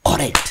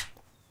 Correct.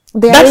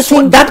 That's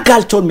what that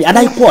girl told me. And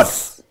I quote,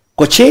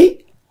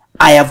 Kochei,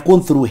 I have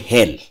gone through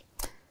hell.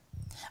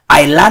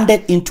 I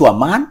landed into a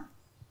man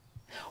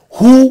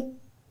who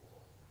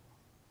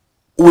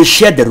will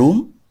share the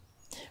room.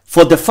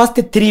 For the first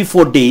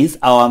 3-4 days,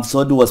 our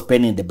son was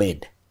spending in the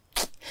bed.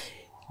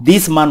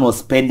 This man was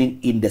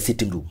spending in the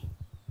sitting room.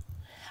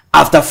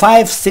 After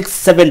 5, 6,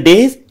 7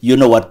 days, you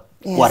know what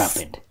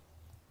happened.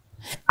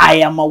 I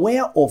am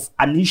aware of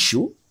an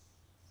issue,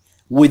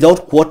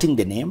 without quoting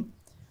the name,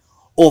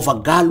 of a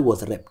girl who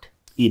was raped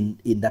in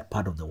that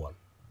part of the world.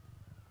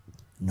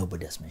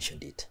 Nobody has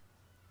mentioned it.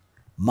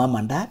 Mom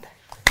and Dad?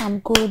 I'm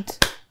good.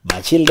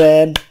 My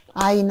children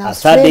in are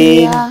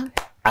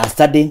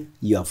studying,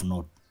 you have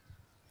not.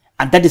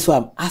 And that is why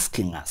I'm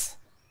asking us.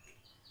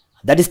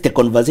 That is the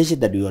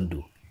conversation that we want to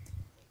do.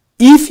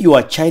 If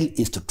your child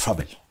is to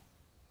travel,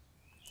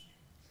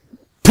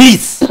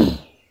 please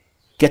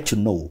get to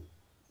know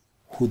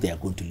who they are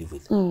going to live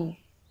with.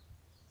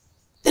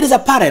 There is a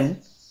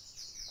parent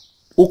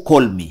who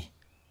called me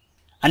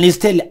and he's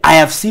telling, I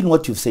have seen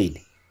what you've said.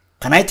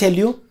 Can I tell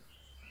you?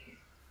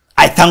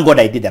 I thank God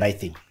I did the right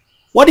thing.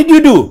 What did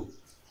you do?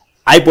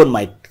 I bought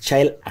my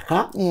child a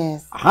car.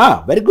 Yes.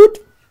 Very good.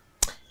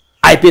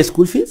 I pay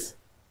school fees.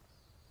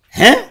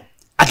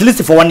 At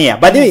least for 1 year.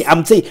 By the way,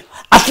 I'm saying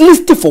at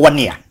least for 1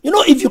 year. You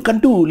know, if you can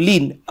do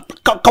lean,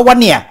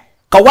 1 year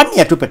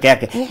to peke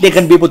yake, they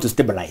can be able to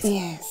stabilize.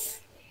 Yes.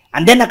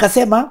 And then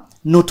akasema,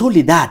 not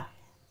only that,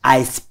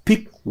 I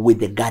speak with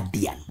the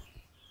guardian.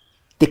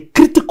 The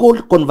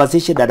critical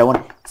conversation that I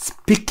want,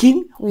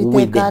 speaking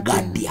with the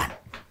guardian.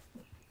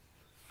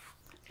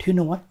 Do you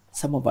know what?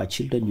 Some of our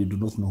children, you do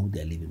not know who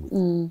they are living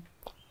with.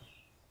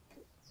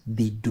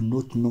 They do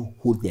not know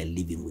who they are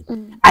living with.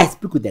 I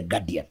speak with the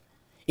guardian.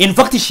 In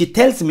fact, she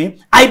tells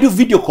me, I do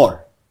video call.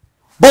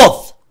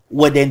 Both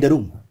were they in the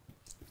room.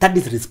 That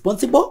is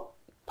responsible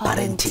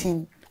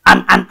parenting.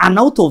 And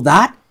out of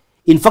that,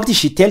 in fact,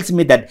 she tells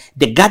me that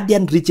the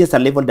guardian reaches a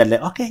level that,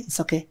 like, okay, it's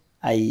okay.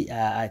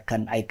 I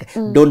can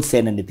don't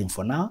send anything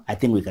for now. I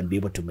think we can be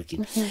able to make it.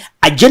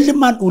 A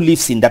gentleman who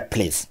lives in that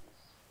place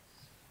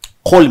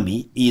called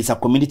me. He is a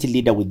community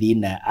leader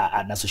within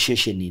an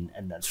association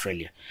in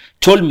Australia.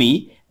 Told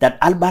me that,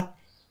 Albert,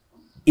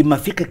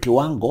 imafika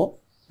kiwango,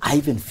 I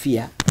even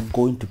fear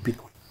going to pick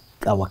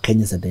our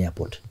Kenyans at the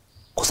airport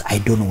because I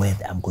don't know where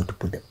I'm going to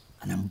put them.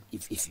 And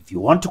if you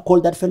want to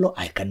call that fellow,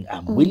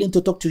 I'm willing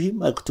to talk to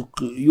him.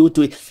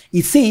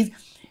 He says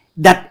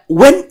that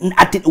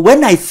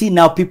when I see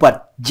now people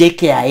at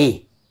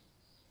JKIA,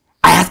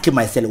 I ask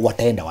myself, what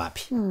end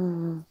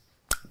wapi?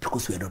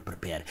 Because we are not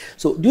prepared.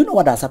 So do you know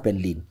what has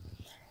happened, Lynn?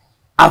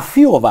 A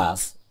few of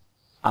us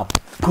are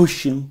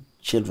pushing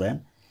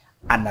children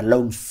and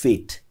allowing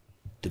fate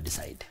to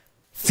decide.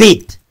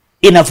 Fate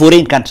in a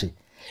foreign country.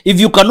 If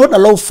you cannot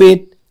allow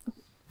fate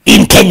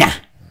in Kenya,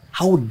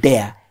 how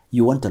dare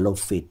you want to allow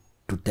fate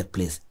to take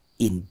place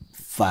in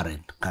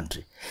foreign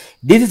country?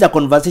 This is a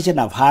conversation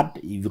I've had.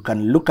 You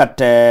can look at,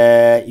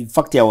 in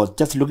fact, I was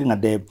just looking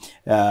at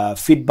the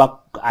feedback.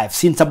 I've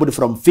seen somebody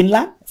from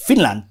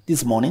Finland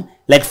this morning,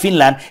 like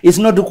Finland. It's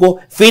not to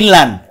go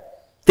Finland.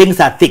 Things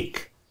are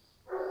thick.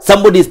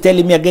 Somebody is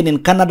telling me again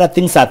in Canada,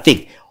 things are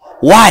thick.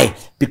 Why?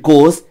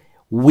 Because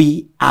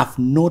we have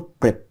not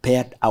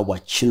prepared our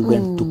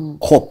children to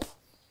cope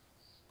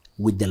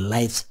with the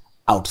lives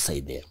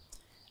outside there.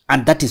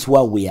 And that is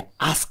why we are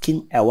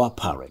asking our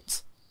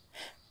parents,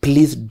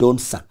 please don't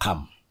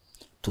succumb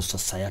to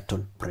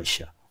societal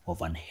pressure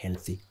of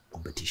unhealthy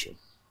competition.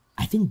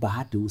 I think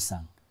Bahati who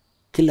sang,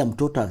 kila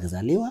mtoto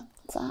akizaliwa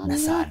na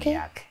sahani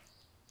yake.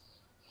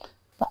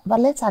 But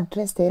let's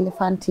address the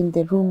elephant in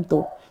the room,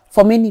 though.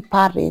 For many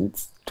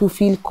parents to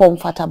feel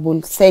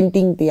comfortable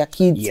sending their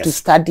kids to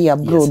study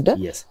abroad,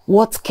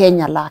 what's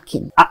Kenya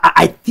lacking?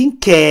 I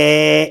think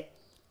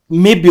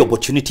maybe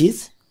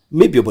opportunities.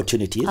 Maybe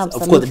opportunities.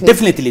 Absolutely. Of course,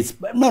 definitely.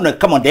 No,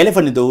 come on. The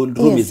elephant in the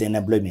room is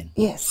unemployment.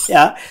 Yes.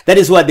 Yeah. That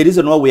is why the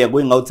reason why we are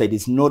going outside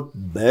is not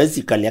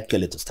basically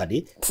actually to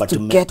study, but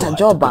to get a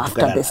job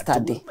after the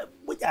study.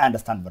 Which I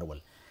understand very well.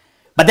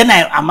 But then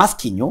I'm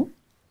asking you,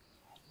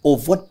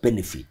 of what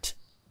benefit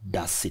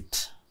does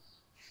it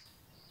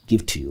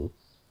give to you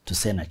to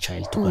send a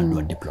child to go and do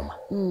a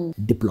diploma?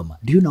 Diploma.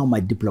 Do you know how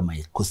my diploma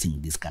is costing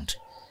in this country?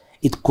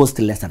 It costs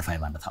less than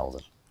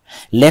 500,000.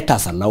 Let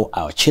us allow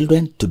our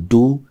children to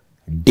do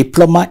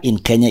diploma in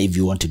Kenya. If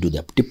you want to do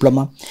the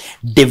diploma,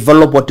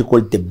 develop what you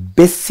call the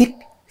basic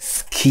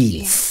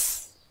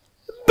skills.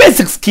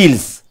 Basic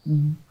skills.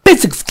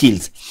 Basic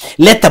skills.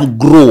 Let them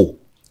grow.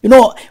 You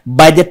know,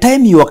 by the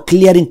time you are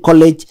clearing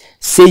college,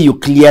 say you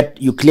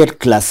cleared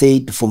class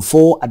 8 from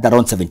 4 at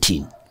around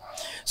 17.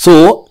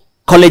 So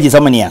college is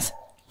how many years?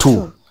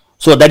 2.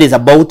 So that is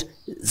about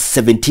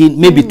 17,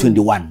 maybe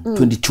 21,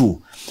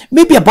 22,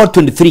 maybe about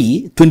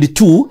 23,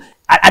 22.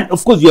 And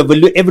of course,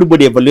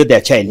 everybody evaluate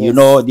their child. You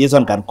know, this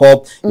one can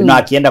cope. You know,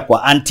 akienda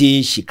kwa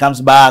auntie, she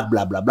comes back,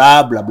 blah, blah,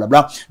 blah, blah, blah,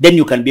 blah. Then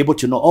you can be able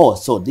to know, oh,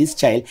 so this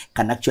child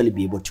can actually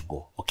be able to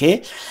go.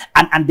 Okay?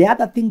 And the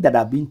other thing that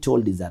I've been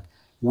told is that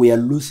we are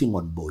losing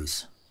on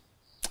boys.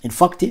 In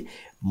fact,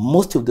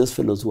 most of those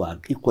fellows who are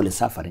equally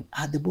suffering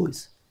are the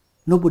boys.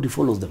 Nobody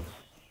follows them.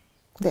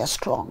 They are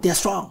strong. They are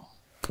strong.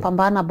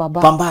 Pambana,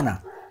 baba.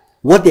 Pambana.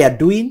 What they are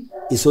doing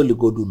is only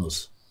God who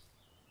knows.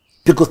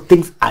 Because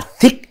things are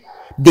thick.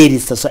 There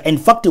is in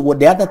fact, what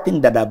the other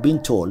thing that I've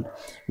been told,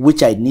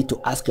 which I need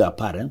to ask your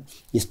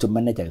parents, is to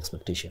manage our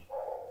expectation.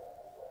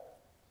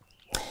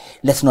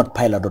 Let's not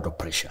pile a lot of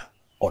pressure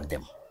on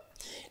them.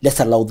 Let's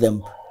allow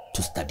them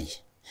to study.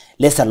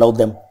 Let's allow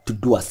them to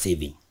do a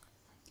saving.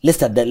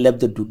 Let's allow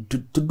them to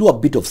do a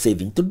bit of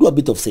saving.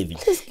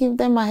 Let's give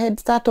them a head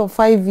start of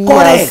 5 years.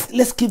 Correct.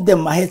 Let's give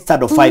them a head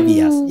start of 5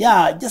 years.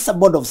 Yeah, just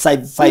about of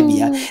 5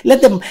 years.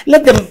 Let them,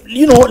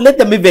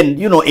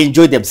 even,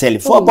 enjoy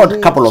themselves for about a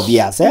couple of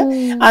years.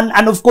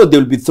 And of course, they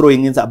will be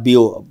throwing in a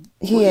bill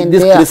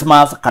this there.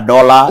 Christmas,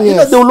 Kadola.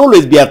 Yes. There will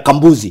always be a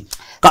Kambuzi.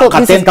 So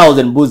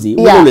 10,000 buzi.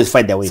 We'll always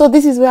find their way. So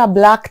this is where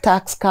black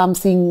tax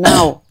comes in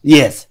now.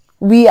 Yes.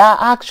 We are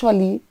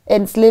actually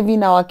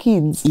enslaving our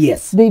kids.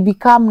 Yes. They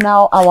become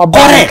now our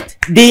bank. Correct.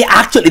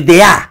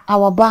 They are.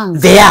 Our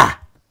banks. They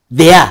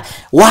are.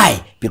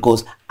 Why?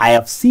 Because I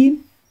have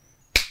seen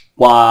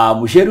kwa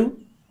Musheru,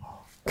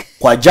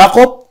 kwa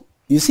Jacob,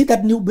 you see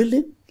that new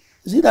building?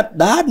 You see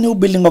that new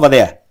building over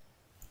there?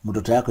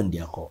 Mtoto yako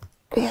ndiye yako.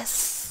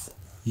 Yes.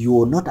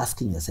 You are not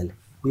asking yourself,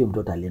 huyo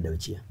mtoto alienda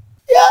which year?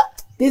 Yeah.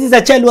 This is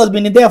a child who has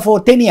been in there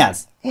for 10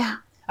 years. Yeah.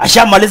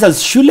 Ashamaliza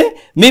shule,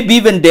 maybe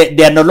even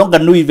they are no longer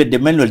know even the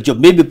manual job.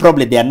 Maybe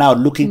probably they are now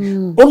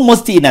looking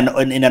almost in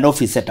an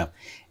office setup.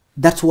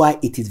 That's why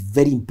it is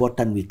very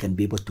important we can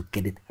be able to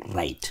get it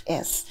right.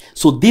 Yes.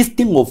 So this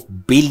thing of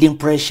building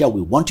pressure, we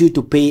want you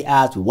to pay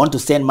us, we want to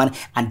send money,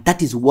 and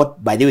that is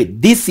what, by the way,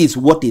 this is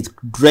what is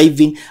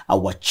driving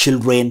our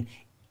children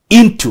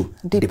into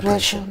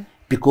depression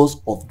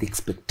because of the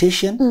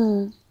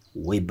expectation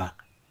way back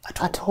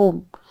at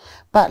home.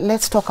 But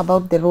let's talk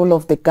about the role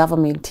of the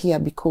government here,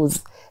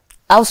 because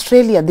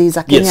Australia, there is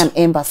a Kenyan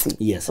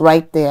embassy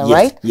right there,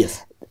 right?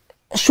 Yes.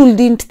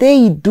 Shouldn't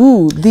they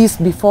do this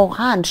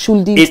beforehand?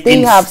 Shouldn't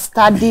they have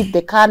studied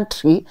the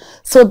country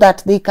so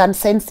that they can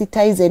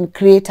sensitize and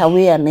create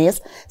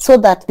awareness, so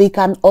that they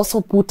can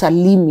also put a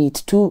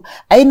limit to,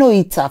 I know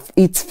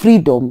it's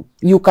freedom.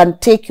 You can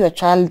take your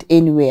child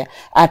anywhere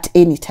at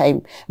any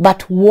time.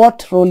 But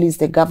what role is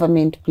the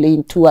government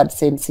playing towards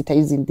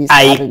sensitizing these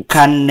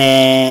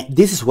parents?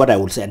 This is what I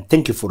would say, and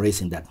thank you for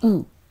raising that.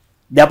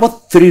 There are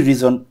about 3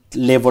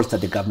 levels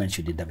that the government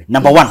should intervene.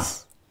 Number one,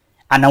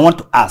 and I want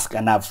to ask,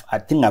 and I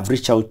think I've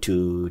reached out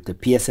to the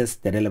PSS,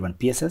 the relevant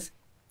PSS,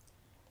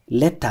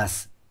 let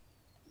us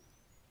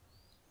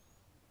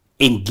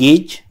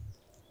engage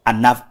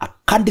and have a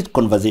candid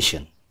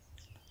conversation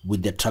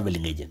with the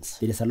traveling agents.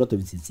 There is a lot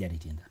of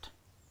sincerity in that.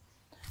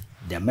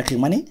 They are making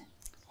money.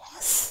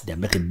 Yes. They are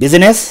making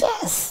business.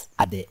 Yes.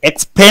 At the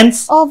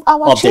expense of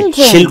the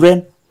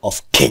children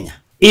of Kenya.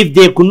 If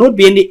there could not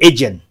be any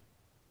agent,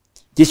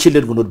 these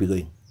children would not be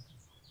going.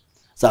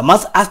 So I'm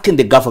asking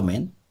the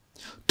government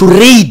to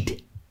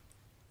raid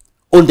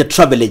on the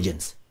travel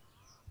agents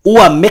who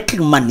are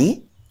making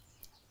money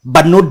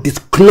but not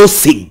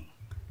disclosing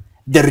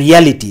the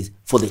realities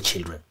for the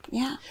children.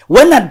 Yeah.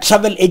 When a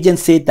travel agent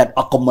said that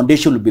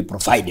accommodation will be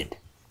provided,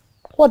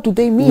 what do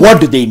they mean?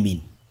 What do they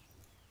mean?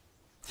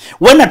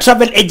 When a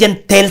travel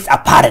agent tells a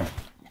parent,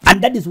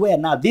 and that is where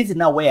now, this is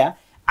now where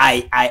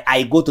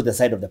I go to the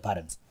side of the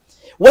parents.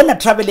 When a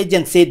travel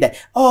agent said that,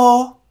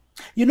 oh,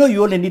 you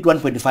only need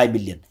 1.5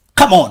 million.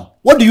 Come on,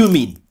 what do you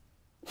mean?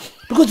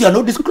 Because you are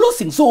not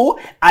disclosing. So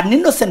an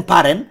innocent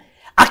parent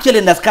actually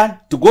understand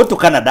to go to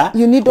Canada,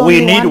 we need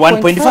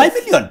 1.5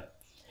 million.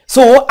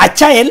 So a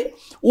child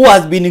who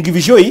has been in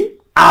Givishoi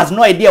has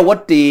no idea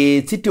what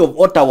the city of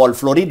Ottawa or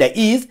Florida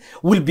is,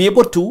 will be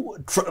able to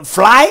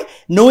fly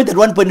knowing that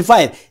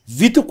 1.5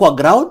 vitu kwa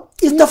ground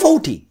is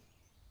tofauti.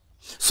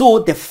 So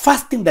the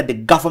first thing that the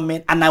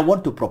government, and I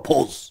want to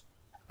propose,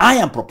 I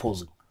am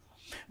proposing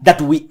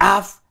that we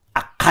have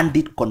a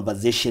candid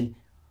conversation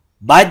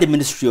by the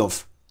Ministry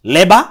of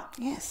Labor,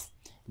 Yes.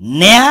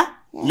 NEA,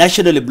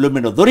 National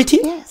Employment Authority,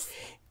 Yes.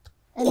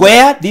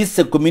 where this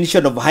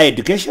Commission of Higher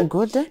Education,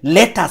 Good.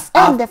 let us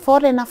have, And the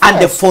foreign affairs.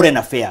 and the foreign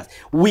affairs.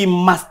 We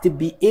must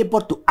be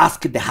able to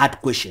ask the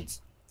hard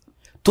questions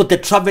to the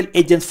travel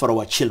agents for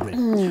our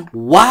children.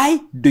 Why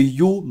do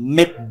you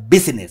make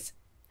business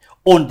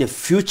on the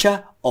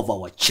future of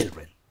our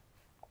children?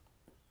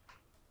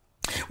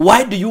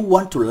 Why do you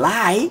want to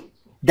lie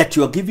that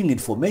you are giving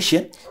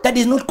information that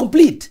is not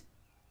complete?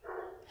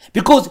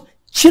 Because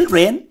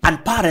children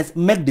and parents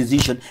make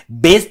decisions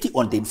based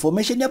on the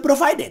information they are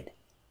provided.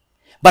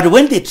 But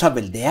when they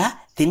travel there,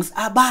 things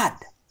are bad.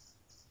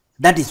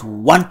 That is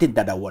one thing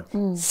that I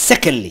want.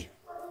 Secondly,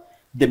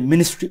 the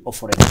Ministry of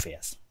Foreign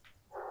Affairs.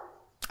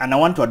 And I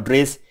want to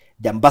address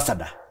the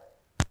ambassador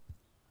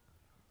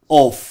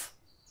of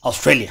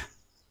Australia,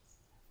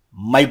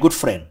 my good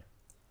friend,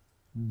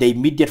 the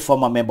immediate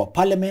former member of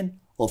parliament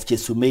of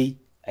Chesumei,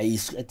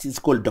 it's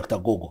called Dr.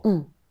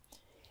 Gogo.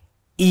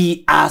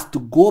 He has to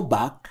go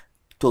back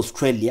to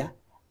Australia,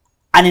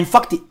 and in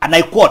fact, and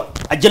I quote,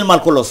 a gentleman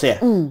called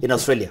Kochei in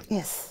Australia.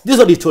 Yes. This is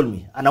what he told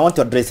me, and I want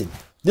to address it.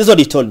 This is what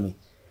he told me.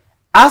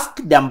 Ask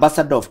the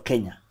ambassador of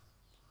Kenya.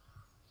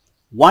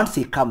 Once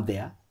he come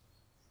there,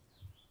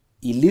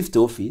 he leaves the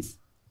office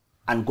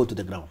and go to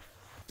the ground.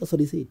 That's what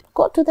he said.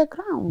 Go to the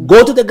ground.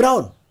 Go to the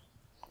ground.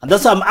 And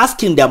that's why I'm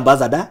asking the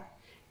ambassador,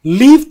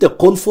 leave the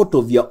comfort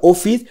of your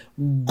office,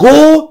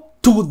 go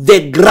to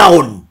the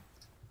ground.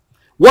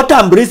 What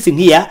I'm raising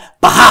here,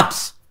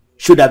 perhaps,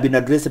 should have been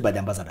addressed by the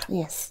ambassador.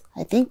 Yes,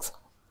 I think so.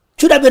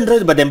 Should have been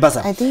addressed by the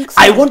ambassador. I think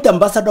so. I want the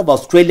ambassador of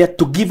Australia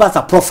to give us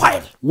a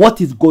profile. What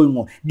is going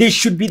on? They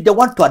should be the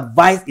one to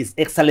advise His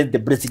Excellency the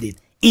President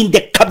in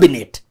the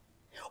cabinet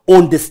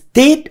on the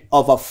state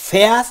of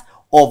affairs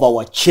of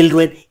our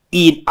children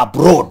in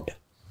abroad.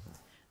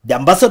 The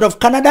ambassador of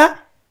Canada,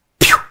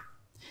 pew,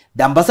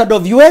 the ambassador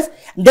of US,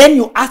 then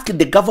you ask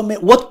the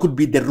government what could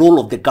be the role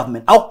of the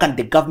government. How can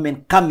the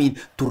government come in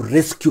to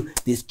rescue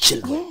these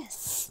children?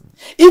 Yes.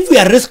 If we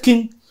are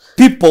rescuing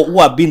people who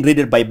are being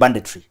raided by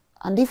banditry,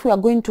 And if we are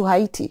going to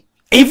Haiti,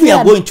 if we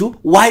are going to,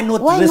 why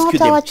not Why rescue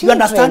not our them? You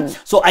understand?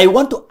 children? So I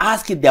want to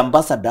ask the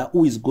ambassador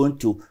who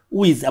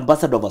is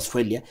ambassador of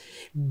Australia,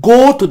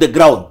 go to the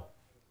ground.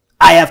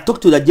 I have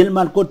talked to the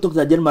gentleman called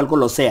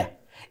Kochei.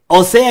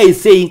 Kochei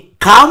is saying,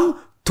 come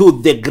to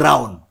the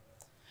ground.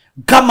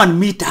 Come and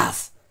meet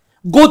us.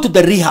 Go to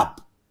the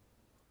rehab.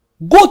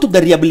 Go to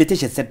the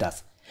rehabilitation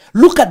centers.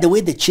 Look at the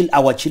way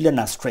our children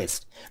are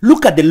stressed.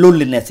 Look at the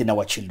loneliness in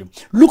our children.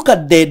 Look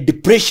at the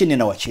depression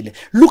in our children.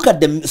 Look at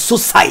the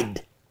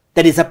suicide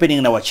that is happening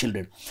in our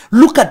children.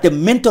 Look at the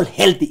mental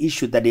health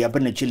issue that is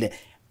happening in children.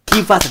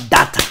 Give us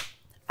data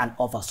and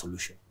offer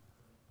solution.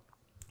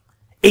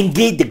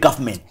 Engage the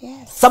government.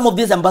 Yes. Some of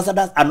these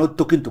ambassadors are not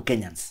talking to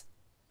Kenyans.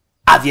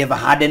 Have you ever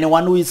heard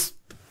anyone who is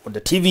on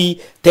the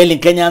TV telling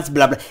Kenyans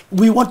blah blah?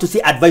 We want to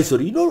say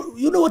advisory.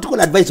 You know what to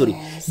call advisory.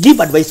 Yes. Give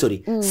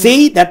advisory.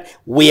 Say that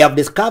we have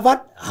discovered,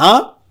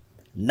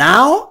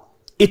 now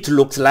it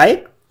looks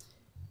like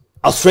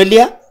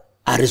Australia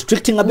are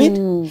restricting a bit.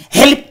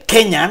 Help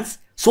Kenyans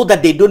so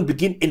that they don't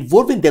begin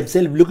involving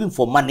themselves looking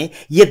for money,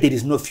 yet there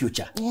is no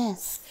future.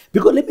 yes.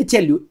 Because let me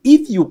tell you,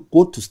 if you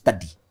go to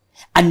study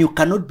and you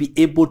cannot be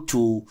able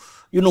to,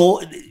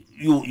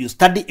 you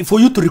study, for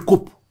you to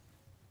recoup,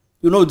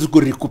 just go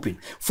recouping.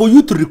 For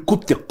you to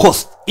recoup the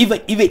cost,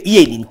 even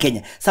here in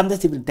Kenya,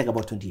 sometimes it will take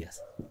about 20 years.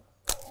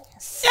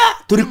 Yes. Yeah,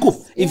 to recoup.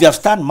 Yes. If you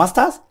have done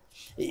masters,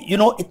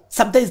 it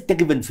sometimes take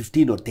even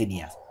 15 or 10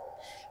 years.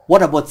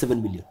 What about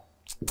 7 million?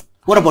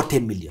 What about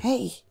 10 million?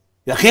 Hey.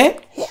 Okay?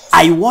 Yes.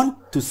 I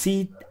want to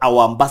see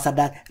our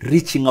ambassador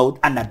reaching out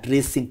and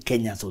addressing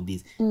Kenyans on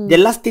this. The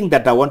last thing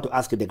that I want to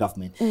ask the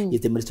government is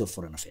the Ministry of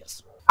Foreign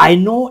Affairs. I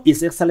know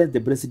His Excellency the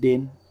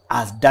President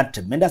has done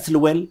tremendously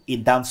well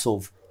in terms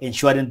of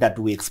ensuring that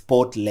we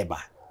export labor.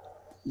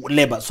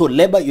 So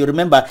labor, you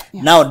remember,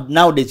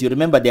 nowadays, you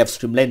remember they have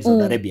streamlined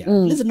Saudi Arabia.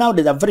 Listen,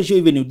 nowadays, I'm very sure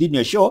even you did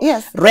your show,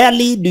 Yes.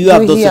 rarely do you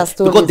have those,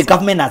 because the yes.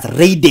 government has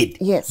raided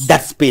Yes.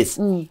 that space.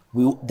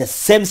 The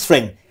same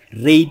strength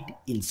raid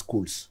in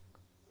schools.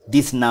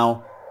 This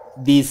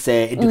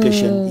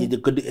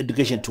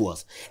education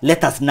tours.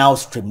 Let us now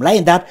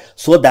streamline that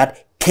so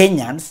that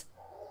Kenyans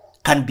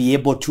can be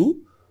able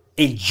to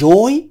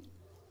enjoy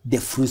the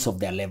fruits of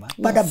their labor.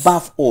 But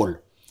above all,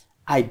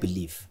 I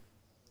believe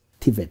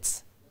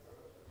TVETs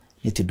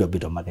need to do a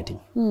bit of marketing.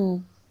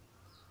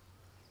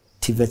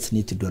 TVETs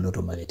need to do a lot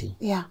of marketing.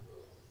 Yeah.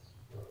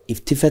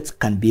 If TVETs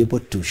can be able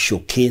to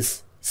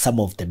showcase some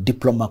of the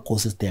diploma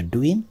courses they are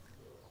doing,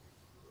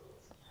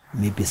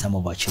 maybe some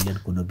of our children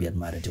could not be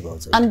admired to go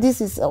outside. And this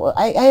is,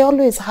 I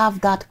always have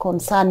that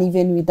concern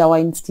even with our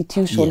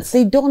institutions. Yes.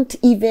 They don't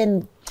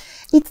even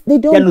They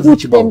don't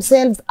put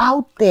themselves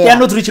out there. They are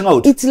not reaching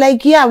out. It's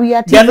like, yeah, we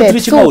are They are not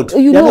reaching out.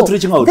 You they are know, not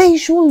reaching out. They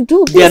should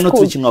do this. They are not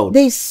reaching out.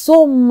 There's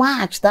so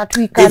much that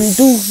we can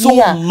do so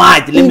here.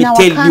 Much.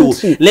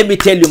 Let me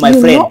tell you, my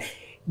friend.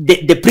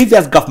 The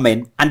previous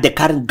government and the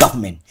current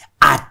government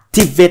are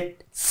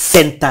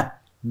TVET-centered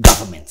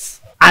governments.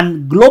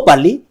 And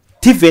globally,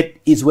 TVET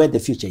is where the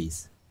future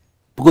is.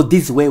 Because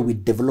this is where we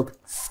develop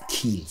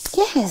skills.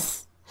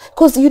 Yes.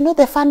 Because you know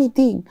the funny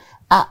thing,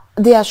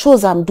 there are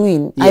shows I'm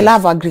doing. Yes. I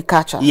love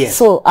agriculture. Yes.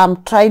 So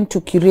I'm trying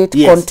to curate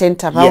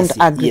content around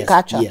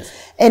agriculture. Yes.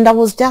 And I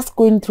was just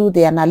going through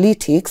the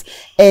analytics,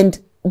 and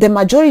the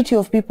majority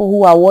of people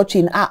who are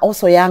watching are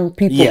also young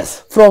people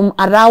from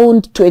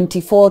around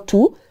 24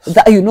 to,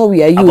 you know,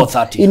 we are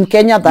youth. In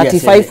Kenya,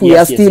 35, we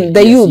are still,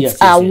 the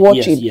youths are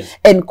watching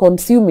and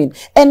consuming.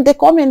 And the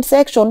comment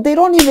section, they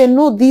don't even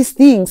know these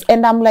things.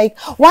 And I'm like,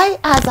 why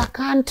as a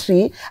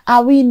country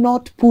are we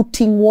not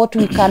putting what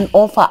we can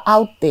offer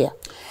out there?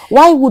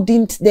 Why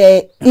wouldn't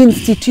the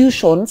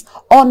institutions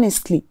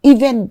honestly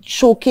even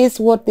showcase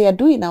what they are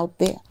doing out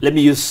there? Let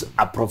me use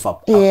a proverb,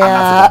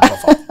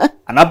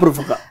 an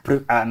African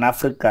proverb. An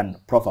African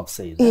proverb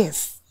says,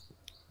 yes,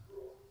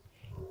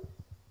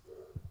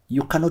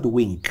 you cannot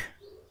wink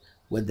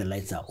when the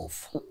lights are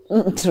off.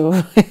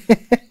 True.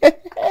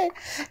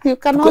 You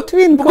cannot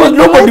wink because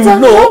nobody will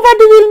know.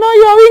 Nobody will know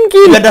you are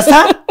winking. You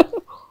understand?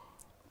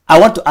 I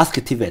want to ask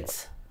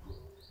TVETs.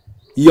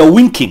 You're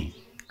winking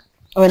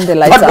when the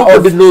lights are off.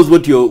 Nobody knows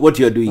what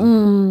you're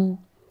doing.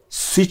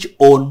 Switch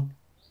on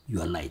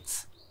your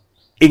lights.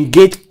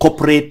 Engage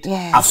corporate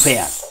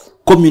affairs,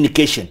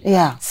 communication.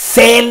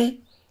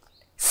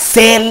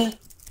 Sell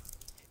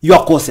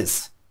your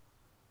courses.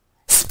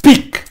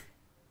 Speak.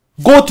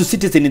 Go to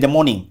Citizen in the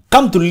morning.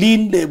 Come to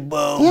Lynn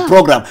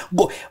program.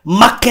 Go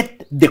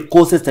market the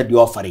courses that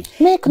you're offering.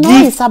 Make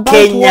noise about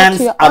Kenyans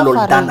what you're an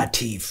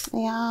alternative.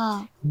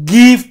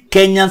 Give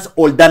Kenyans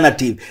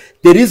alternative.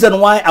 The reason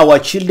why our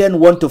children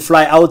want to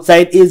fly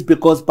outside is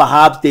because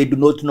perhaps they do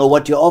not know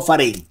what you're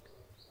offering.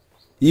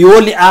 You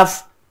only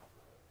have,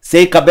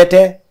 say,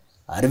 Kabete,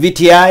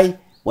 RVTI,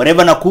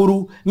 whatever,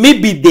 Nakuru.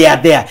 Maybe they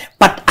are there.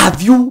 But have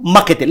you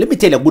marketed? Let me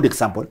tell you a good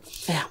example.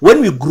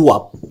 When we grew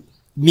up,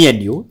 me and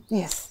you,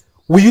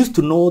 we used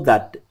to know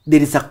that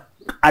there is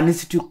an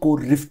institute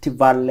called Rift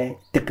Valley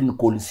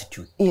Technical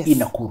Institute in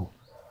Nakuru.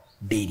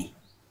 Daily.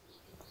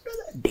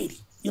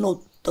 You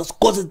know, those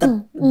courses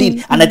that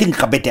did. And I think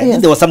Kabete. I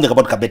think there was something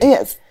about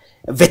Kabete.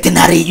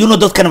 Veterinary, you know,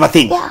 those kind of a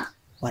thing.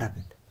 What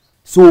happened?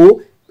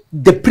 So,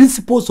 the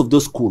principals of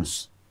those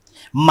schools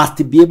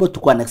must be able to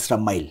go an extra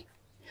mile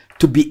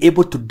to be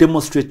able to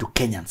demonstrate to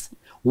Kenyans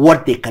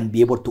what they can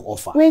be able to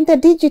offer. We're in the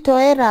digital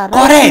era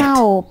right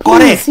now.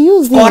 Please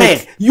use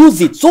it. Use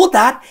it so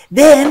that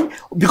then,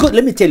 because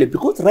let me tell you,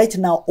 because right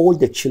now all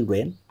the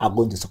children are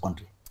going to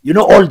secondary. You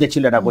know, all the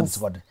children are going to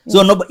secondary.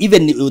 So no,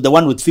 even the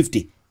one with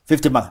 50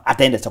 marks at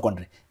the end of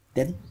secondary.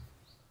 Then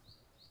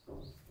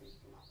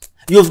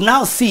you've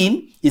now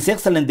seen, His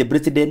Excellency the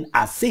President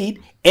has said,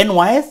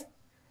 NYS,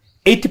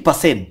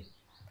 80%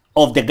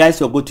 of the guys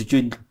who are going to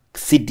join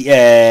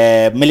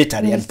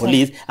military and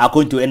police are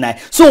going to NI.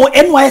 So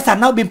NYS are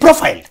now being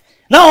profiled.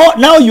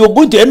 Now you're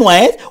going to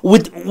NYS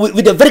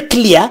with a very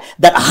clear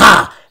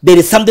that there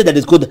is something that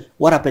is good.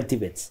 What happened to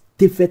TVETs?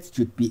 TVETs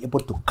should be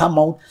able to come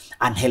out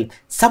and help.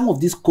 Some of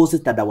these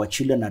courses that our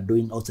children are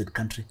doing outside the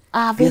country,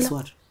 guess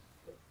what?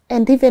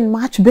 And even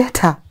much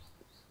better.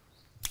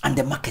 And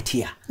the market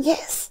here.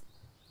 Yes.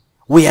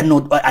 We are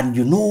not, and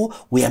you know,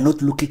 we are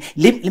not looking.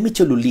 Let me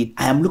tell you, Lynn,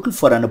 I am looking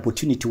for an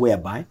opportunity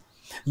whereby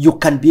you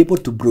can be able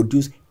to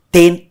produce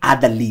 10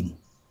 other Lynn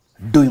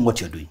doing what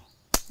you're doing.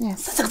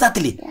 Yes. That's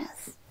exactly.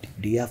 Yes.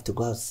 Do you have to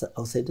go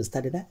outside to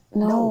study that?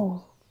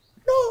 No.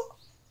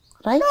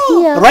 Right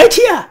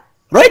here.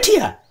 Right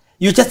here.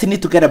 You just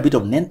need to get a bit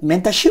of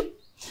mentorship.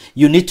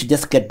 You need to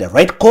just get the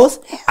right course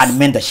and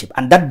mentorship.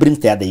 And that brings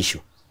the other issue.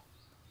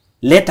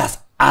 Let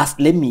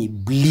me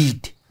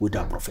bleed with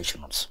our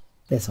professionals.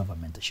 Let's have a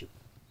mentorship.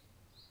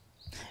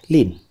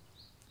 Lynn,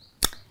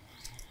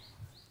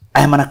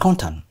 I am an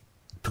accountant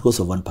because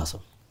of one person.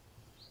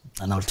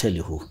 And I'll tell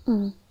you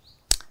who.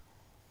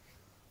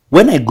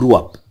 When I grew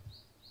up,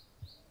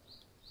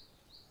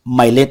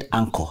 my late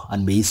uncle,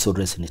 and may his soul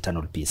rest in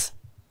eternal peace,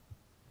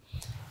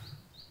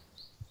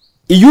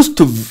 I used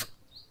to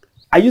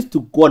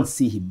go and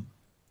see him,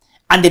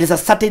 and there is a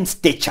certain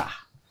stature.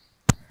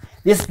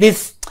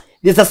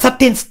 There's a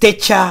certain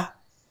stature,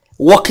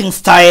 walking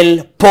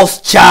style,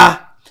 posture,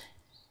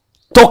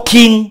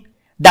 talking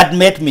that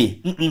made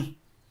me,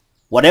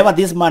 whatever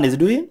this man is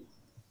doing,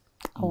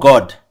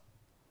 God,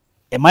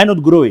 am I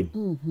not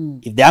growing?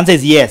 If the answer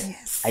is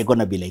yes, I'm going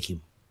to be like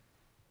him.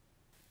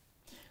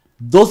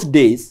 Those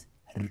days,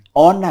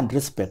 honor and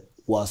respect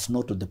was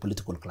not to the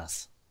political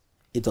class.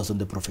 It was on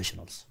the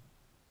professionals.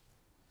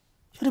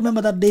 You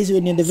remember that days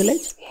when in the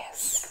village?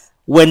 Yes.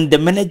 When the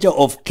manager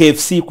of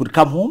KFC could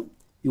come home,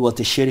 he was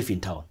the sheriff in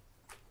town.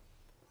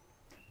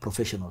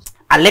 Professionals.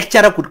 A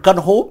lecturer could come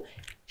home,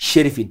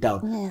 sheriff in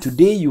town. Yes.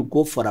 Today you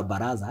go for a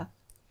baraza,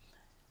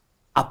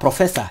 a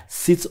professor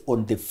sits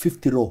on the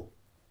 50th row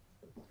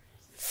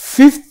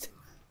 5th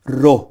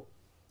row,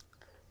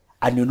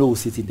 and you know who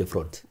sits in the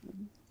front.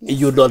 Yes.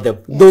 You know them.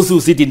 Yes. Those who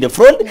sit in the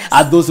front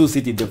and those who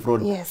sit in the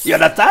front. Yes. You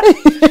understand?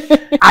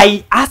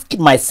 I asked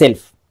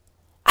myself,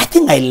 I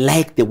think I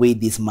like the way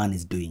this man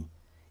is doing.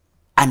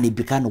 And he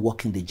began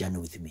walking the journey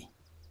with me.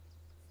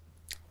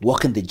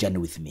 Walking the journey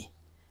with me.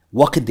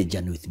 Walking the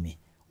journey with me.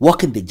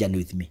 Walking the journey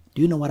with me.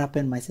 Do you know what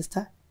happened, my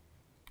sister?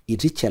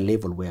 It reached a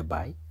level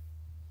whereby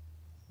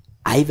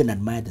I even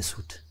admired the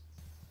suit.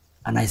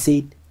 And I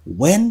said,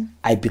 when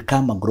I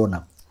become a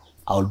grown-up,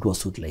 I'll do a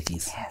suit like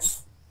this.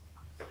 Yes.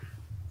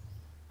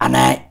 And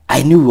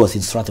I knew he was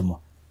in Strathmore.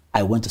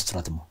 I went to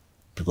Strathmore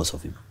because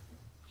of him.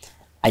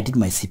 I did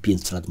my CP in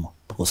Strathmore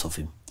because of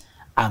him.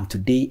 I'm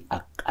today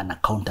an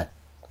accountant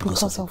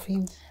because of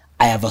him.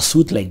 I have a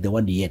suit like the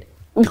one he had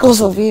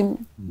because of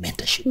him.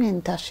 Mentorship.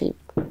 Mentorship.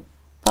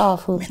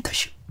 Powerful.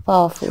 Mentorship.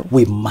 Powerful.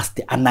 We must,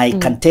 and I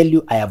can tell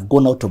you, I have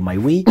gone out of my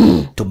way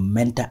to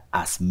mentor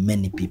as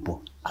many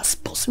people as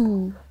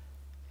possible.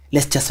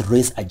 Let's just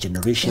raise a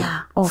generation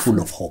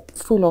full of hope.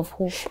 Full of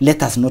hope.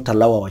 Let us not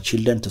allow our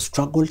children to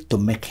struggle to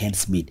make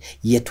ends meet,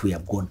 yet we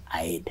have gone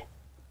ahead.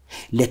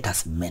 Let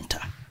us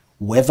mentor.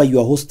 Whoever you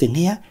are hosting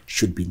here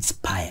should be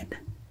inspired.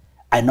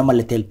 I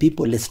normally tell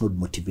people, let's not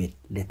motivate,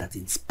 let us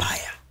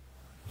inspire.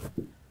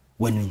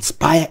 When you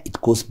inspire, it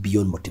goes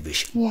beyond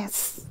motivation.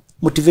 Yes.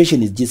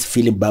 Motivation is just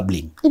feeling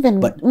bubbling. Even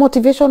but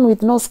motivation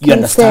with no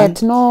skill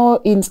set, no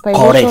inspiration.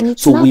 Correct.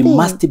 It's so nothing. We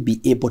must be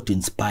able to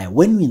inspire.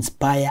 When we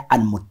inspire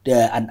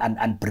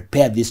and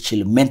prepare these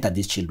children, mentor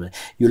these children,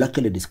 you'll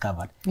actually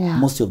discover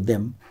most of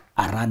them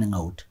are running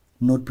out,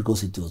 not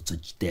because it was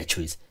their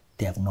choice.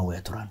 They have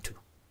nowhere to run to.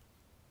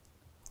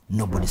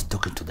 Nobody's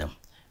talking to them.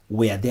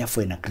 We are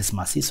therefore in a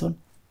Christmas season.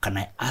 Can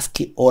I ask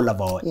you, all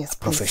of our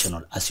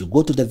professionals, as you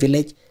go to the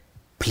village,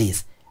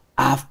 please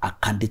have a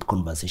candid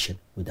conversation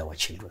with our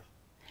children.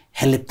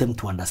 Help them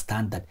to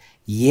understand that,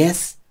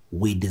 yes,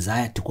 we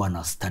desire to go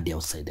and study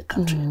outside the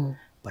country.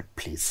 But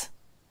please,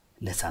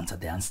 let's answer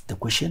the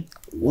question,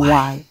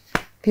 why?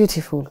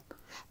 Beautiful.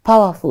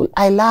 Powerful.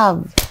 I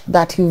love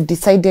that you've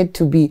decided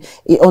to be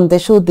on the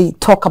show. They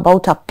talk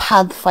about a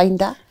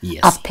pathfinder,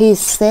 a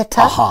pace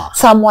setter,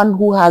 someone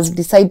who has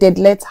decided,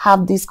 let's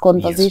have this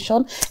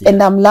conversation.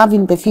 And I'm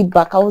loving the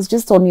feedback. I was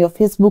just on your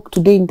Facebook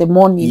today in the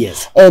morning,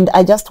 and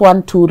I just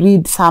want to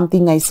read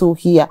something I saw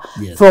here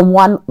from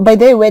one. By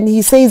the way, when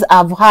he says,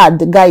 I've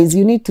heard, guys,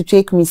 you need to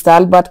check Mr.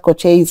 Albert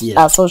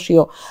Kochei's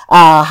social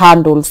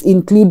handles,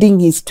 including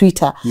his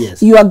Twitter.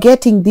 You are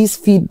getting this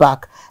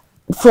feedback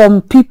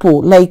from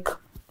people like,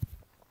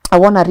 I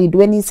want to read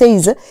when he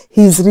says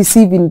he's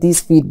receiving this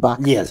feedback.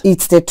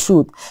 It's the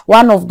truth.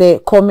 One of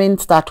the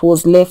comments that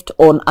was left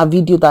on a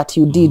video that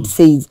you did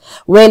says,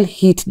 well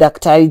hit,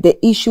 Daktari. The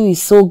issue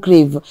is so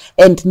grave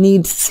and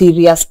needs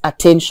serious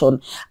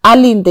attention.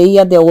 Early in the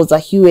year, there was a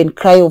hue and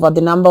cry over the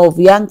number of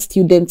young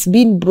students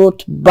being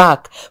brought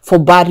back for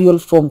burial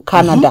from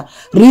Canada.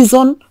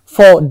 Reason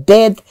for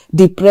death,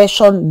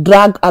 depression,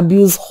 drug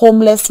abuse,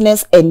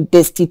 homelessness, and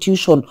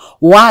destitution.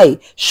 Why?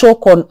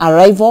 Shock on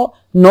arrival,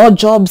 no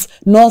jobs,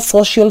 no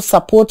social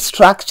support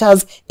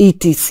structures,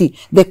 etc.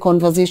 The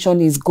conversation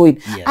is going.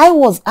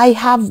 I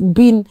have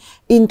been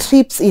in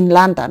trips in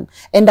London,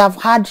 and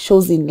I've had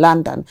shows in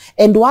London.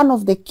 And one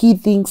of the key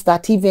things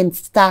that even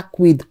stuck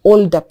with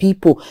older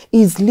people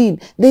is, Lynn,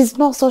 there's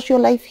no social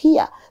life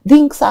here.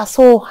 Things are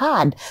so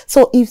hard.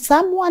 So if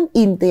someone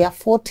in their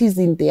 40s,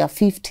 in their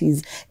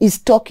 50s is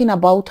talking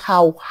about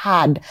how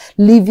hard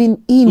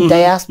living in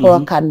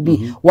diaspora can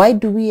be, why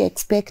do we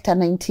expect a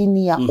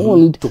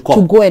 19-year-old to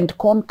go and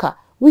conquer?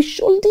 We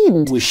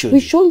shouldn't. We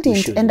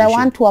shouldn't. And I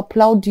want to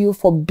applaud you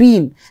for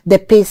being the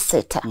pace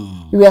setter.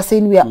 We are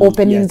saying we are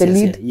opening the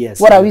lead.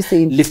 What are we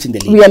saying? Lifting the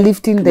lead. We are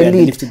lifting the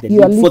lead.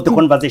 You are lifting for the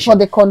conversation. For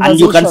the conversation. And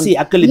you can see,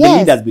 actually, the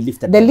lead has been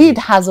lifted. The lead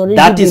has already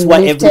been lifted. That is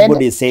why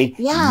everybody is saying,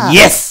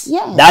 yes,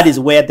 that is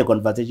where the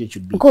conversation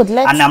should be. Good.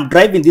 And I'm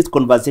driving this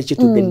conversation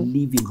to the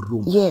living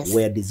room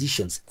where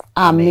decisions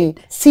are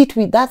made. Sit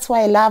with, that's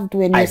why I loved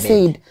when you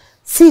said,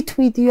 sit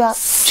with your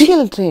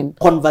children.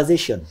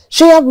 Conversation.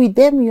 Share with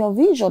them your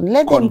vision.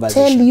 Let them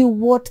tell you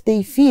what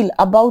they feel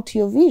about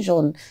your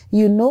vision.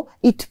 You know,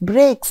 it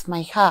breaks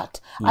my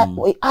heart.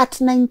 At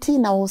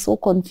 19, I was so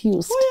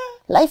confused.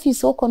 Life is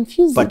so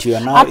confusing. But you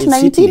are now at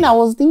 19, I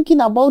was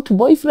thinking about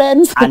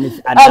boyfriends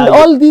and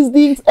all these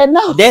things. And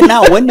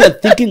now, when you're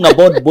thinking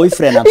about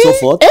boyfriend and so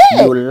forth,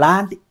 you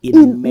land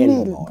in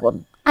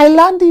Melbourne. I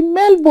land in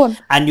Melbourne.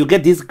 And you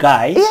get this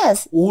guy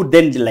who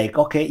then like,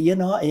 okay, you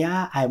know,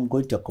 I'm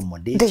going to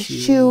accommodate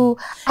you.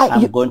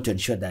 I'm going to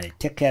ensure that I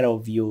take care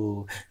of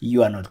you.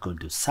 You are not going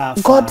to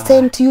suffer. God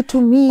sent you to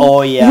me.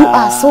 Oh, yeah. You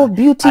are so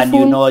beautiful. And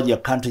you know, your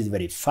country is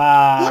very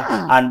far.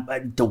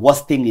 And the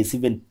worst thing is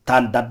even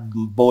turn that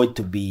boy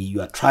to be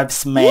your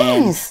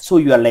tribesman. So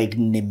you are like,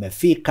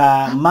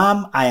 Nimefika.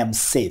 Mom, I am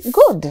safe.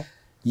 Good.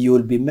 You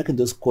will be making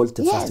those calls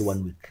the first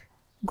 1 week.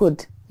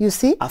 Good. You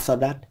see? After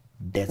that,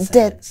 death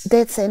sentence.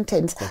 Death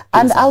sentence. But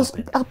And things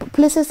have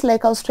places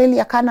like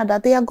Australia, Canada,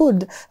 they are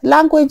good.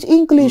 Language,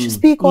 English,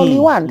 speak all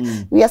you want.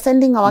 We are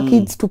sending our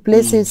kids to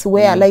places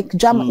where, like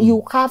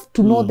you have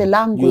to know the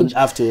language.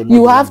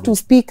 You have to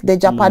speak the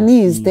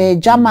Japanese, the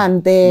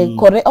German, the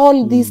Korean,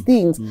 all these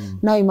things.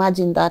 Now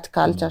imagine that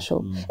culture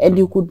shock. And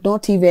you could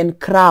not even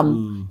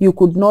cram. You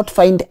could not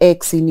find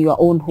X in your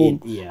own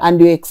home. And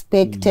you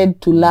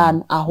expected to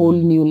learn a whole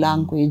new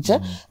language.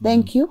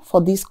 Thank you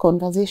for this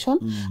conversation.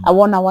 I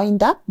want to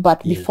wind up,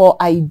 but before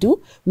I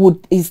do,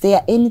 is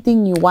there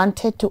anything you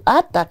wanted to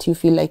add that you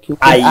feel like you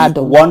could add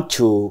on? I want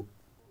to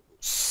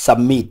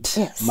submit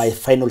my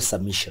final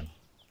submission.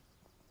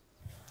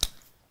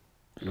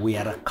 We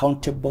are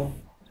accountable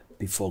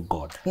before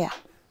God.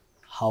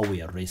 How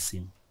we are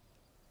raising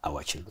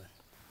our children.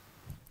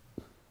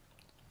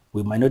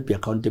 We might not be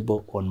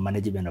accountable on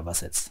management of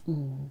assets.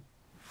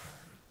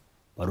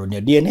 But on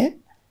your DNA,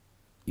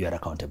 you are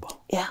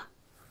accountable.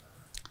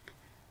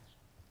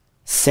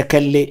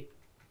 Secondly,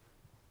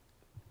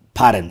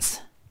 parents,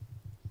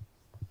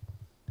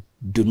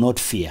 do not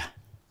fear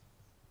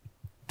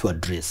to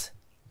address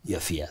your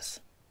fears.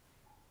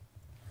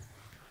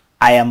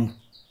 I am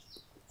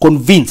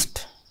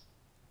convinced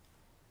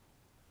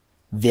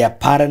there are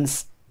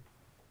parents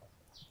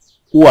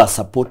who are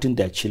supporting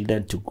their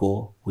children to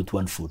go with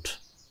one foot.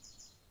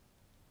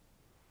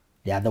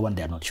 The other one,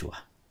 they are not sure.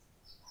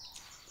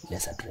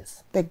 Let's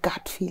address. The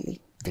gut feeling.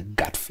 The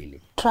gut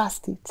feeling.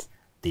 Trust it.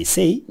 They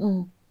say,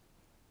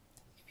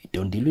 if you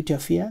don't deal with your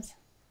fears,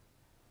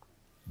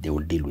 they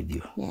will deal with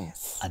you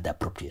at the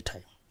appropriate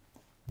time.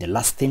 The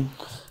last thing,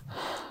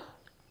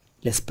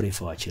 let's pray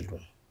for our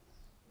children.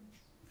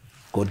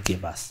 God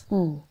gave us.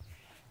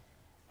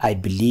 I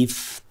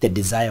believe the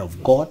desire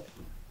of God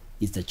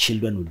is the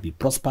children will be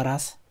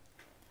prosperous,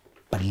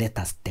 but let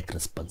us take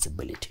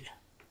responsibility.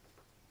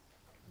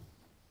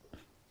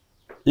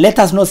 Let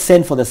us not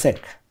send for the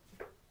sake.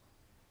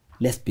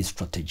 Let's be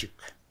strategic.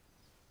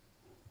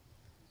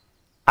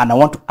 And I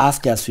want to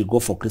ask as we go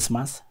for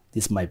Christmas,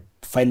 this is my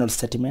final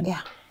statement.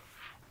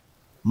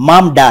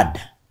 Mom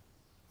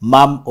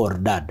or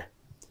dad,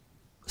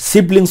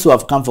 siblings who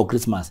have come for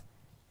Christmas,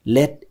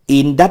 let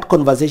in that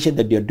conversation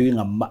that you're doing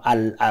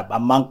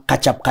among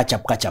catch up.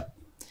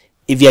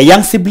 If you're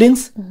young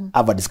siblings,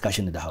 have a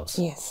discussion in the house.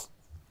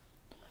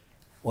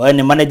 When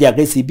the manager at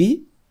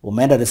KCB,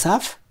 umeenda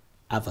reserve,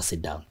 have a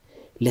sit down.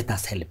 Let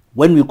us help.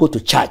 When we go to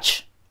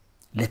church,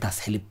 let us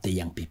help the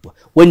young people.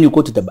 When you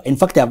go to in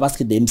fact, I have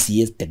asked the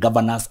MCAs, the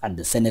governors, and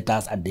the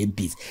senators, and the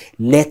MPs,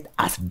 let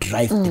us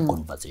drive the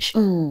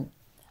conversation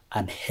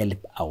and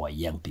help our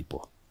young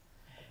people.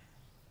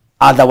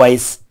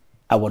 Otherwise,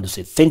 I want to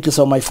say thank you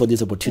so much for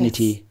this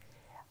opportunity.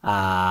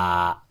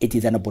 It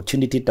is an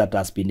opportunity that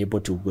has been able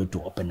to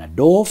open a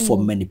door for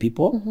many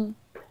people.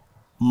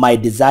 My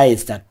desire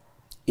is that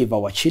if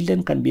our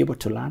children can be able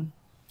to learn,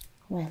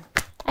 well,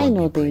 I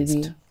know they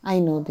will. I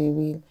know they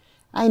will.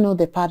 I know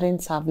the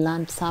parents have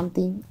learned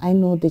something. I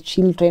know the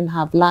children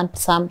have learned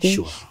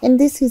something. And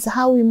this is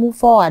how we move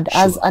forward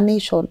as a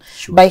nation,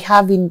 by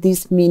having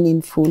this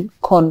meaningful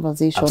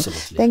conversation.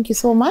 Thank you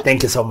so much.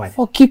 Thank you so much.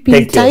 For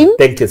keeping time.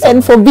 Thank you so and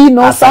much. For being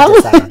awesome.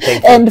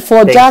 And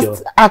for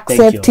just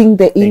accepting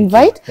the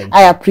invite.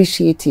 I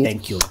appreciate it.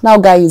 Thank you. Now,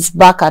 guys,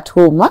 back at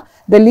home,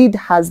 the lead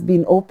has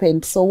been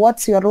opened. So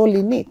what's your role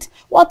in it?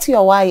 What's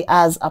your why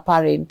as a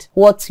parent?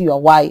 What's your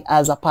why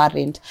as a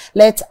parent?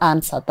 Let's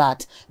answer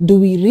that. Do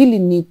we really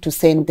need to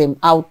send them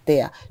out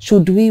there?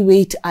 Should we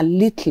wait a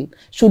little?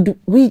 Should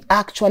we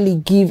actually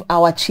give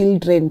our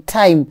children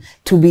time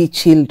to be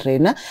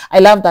children? I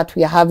love that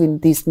we are having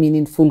these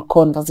meaningful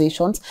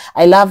conversations.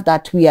 I love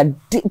that we are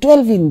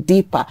delving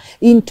deeper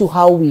into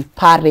how we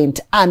parent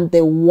and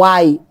the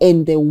why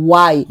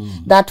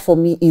That for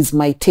me is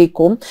my take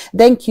home.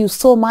 Thank you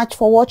so much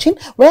for watching.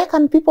 Where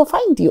can people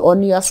find you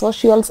on your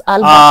socials?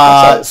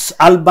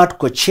 Albert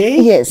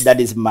Kochei. Yes. That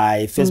is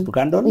my Facebook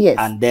handle. Yes.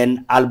 And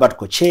then Albert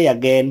Kochei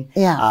again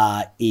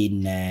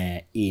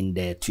in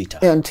the Twitter.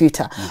 On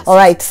Twitter. Yes. All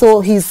right.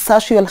 So his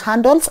social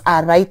handles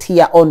are right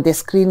here on the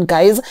screen,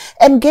 guys.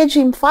 Engage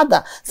him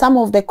further. Some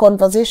of the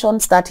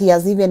conversations that he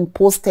has even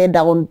posted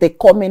on the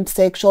comment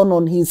section,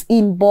 on his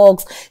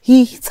inbox,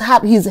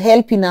 he's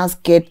helping us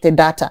get the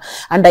data.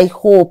 And I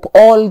hope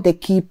all the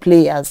key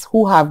players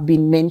who have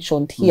been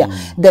mentioned here,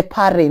 the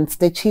parents,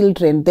 the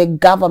children, the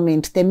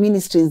government, the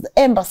ministries, the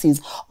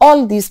embassies,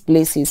 all these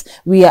places,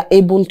 we are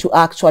able to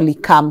actually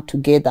come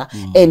together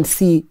and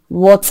see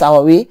what's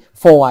our way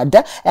forward.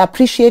 I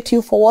appreciate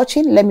you for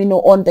watching. Let me know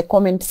on the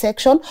comment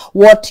section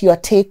what your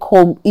take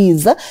home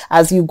is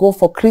as you go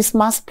for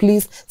Christmas.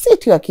 Please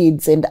sit your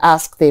kids and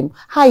ask them,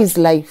 how is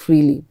life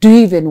really? Do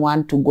you even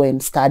want to go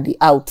and study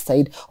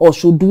outside, or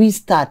should we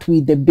start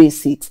with the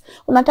basics?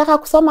 Unataka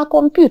kusoma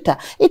computer?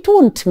 It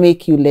won't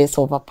make you less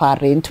of a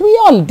parent. We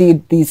all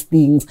did these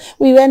things.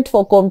 We went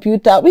for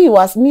computer. Me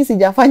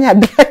sijafanya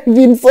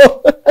driving,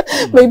 so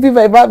maybe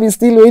my mom is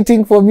still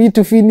waiting for me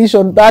to finish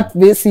on that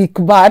basic,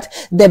 but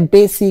that the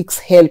basics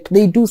help.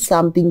 They do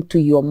something to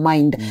your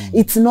mind.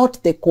 It's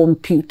not the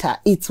computer,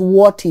 it's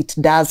what it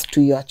does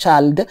to your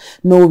child,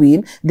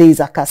 knowing there's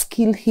a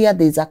skill here,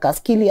 there's a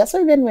skill here.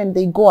 So even when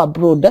they go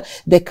abroad,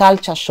 the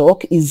culture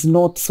shock is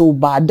not so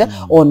bad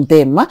on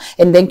them.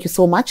 And thank you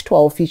so much to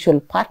our official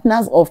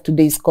partners of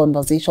today's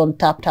conversation,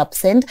 Tap Tap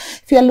Send.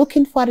 If you're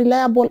looking for a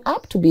reliable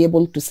app to be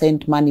able to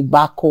send money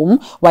back home,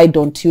 why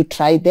don't you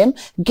try them?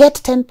 Get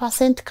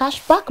 10%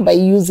 cash back by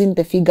using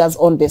the figures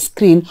on the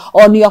screen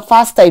on your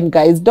first time,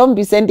 guys. Don't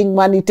be sending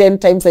money 10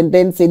 times and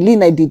then say,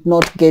 Lynn, I did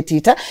not get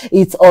it.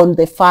 It's on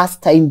the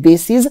first time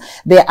basis.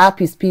 The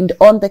app is pinned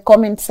on the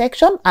comment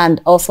section,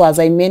 and also, as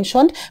I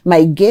mentioned,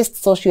 my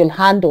guest social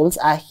handles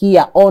are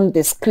here on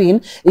the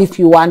screen. If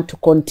you want to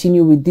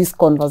continue with this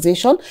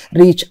conversation,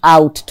 reach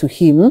out to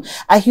him.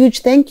 A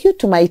huge thank you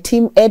to my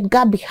team,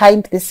 Edgar,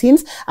 behind the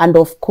scenes, and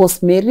of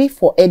course Mary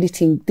for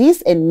editing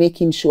this and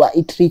making sure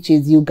it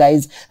reaches you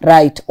guys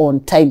right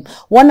on time.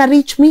 Wanna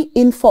reach me?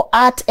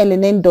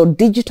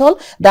 info@lnn.digital.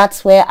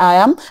 That's where I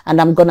am,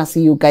 and I'm gonna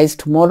see you guys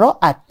tomorrow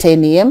at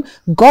 10 a.m.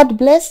 God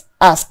bless.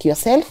 Ask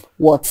yourself,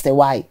 what's the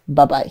why?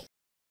 Bye bye.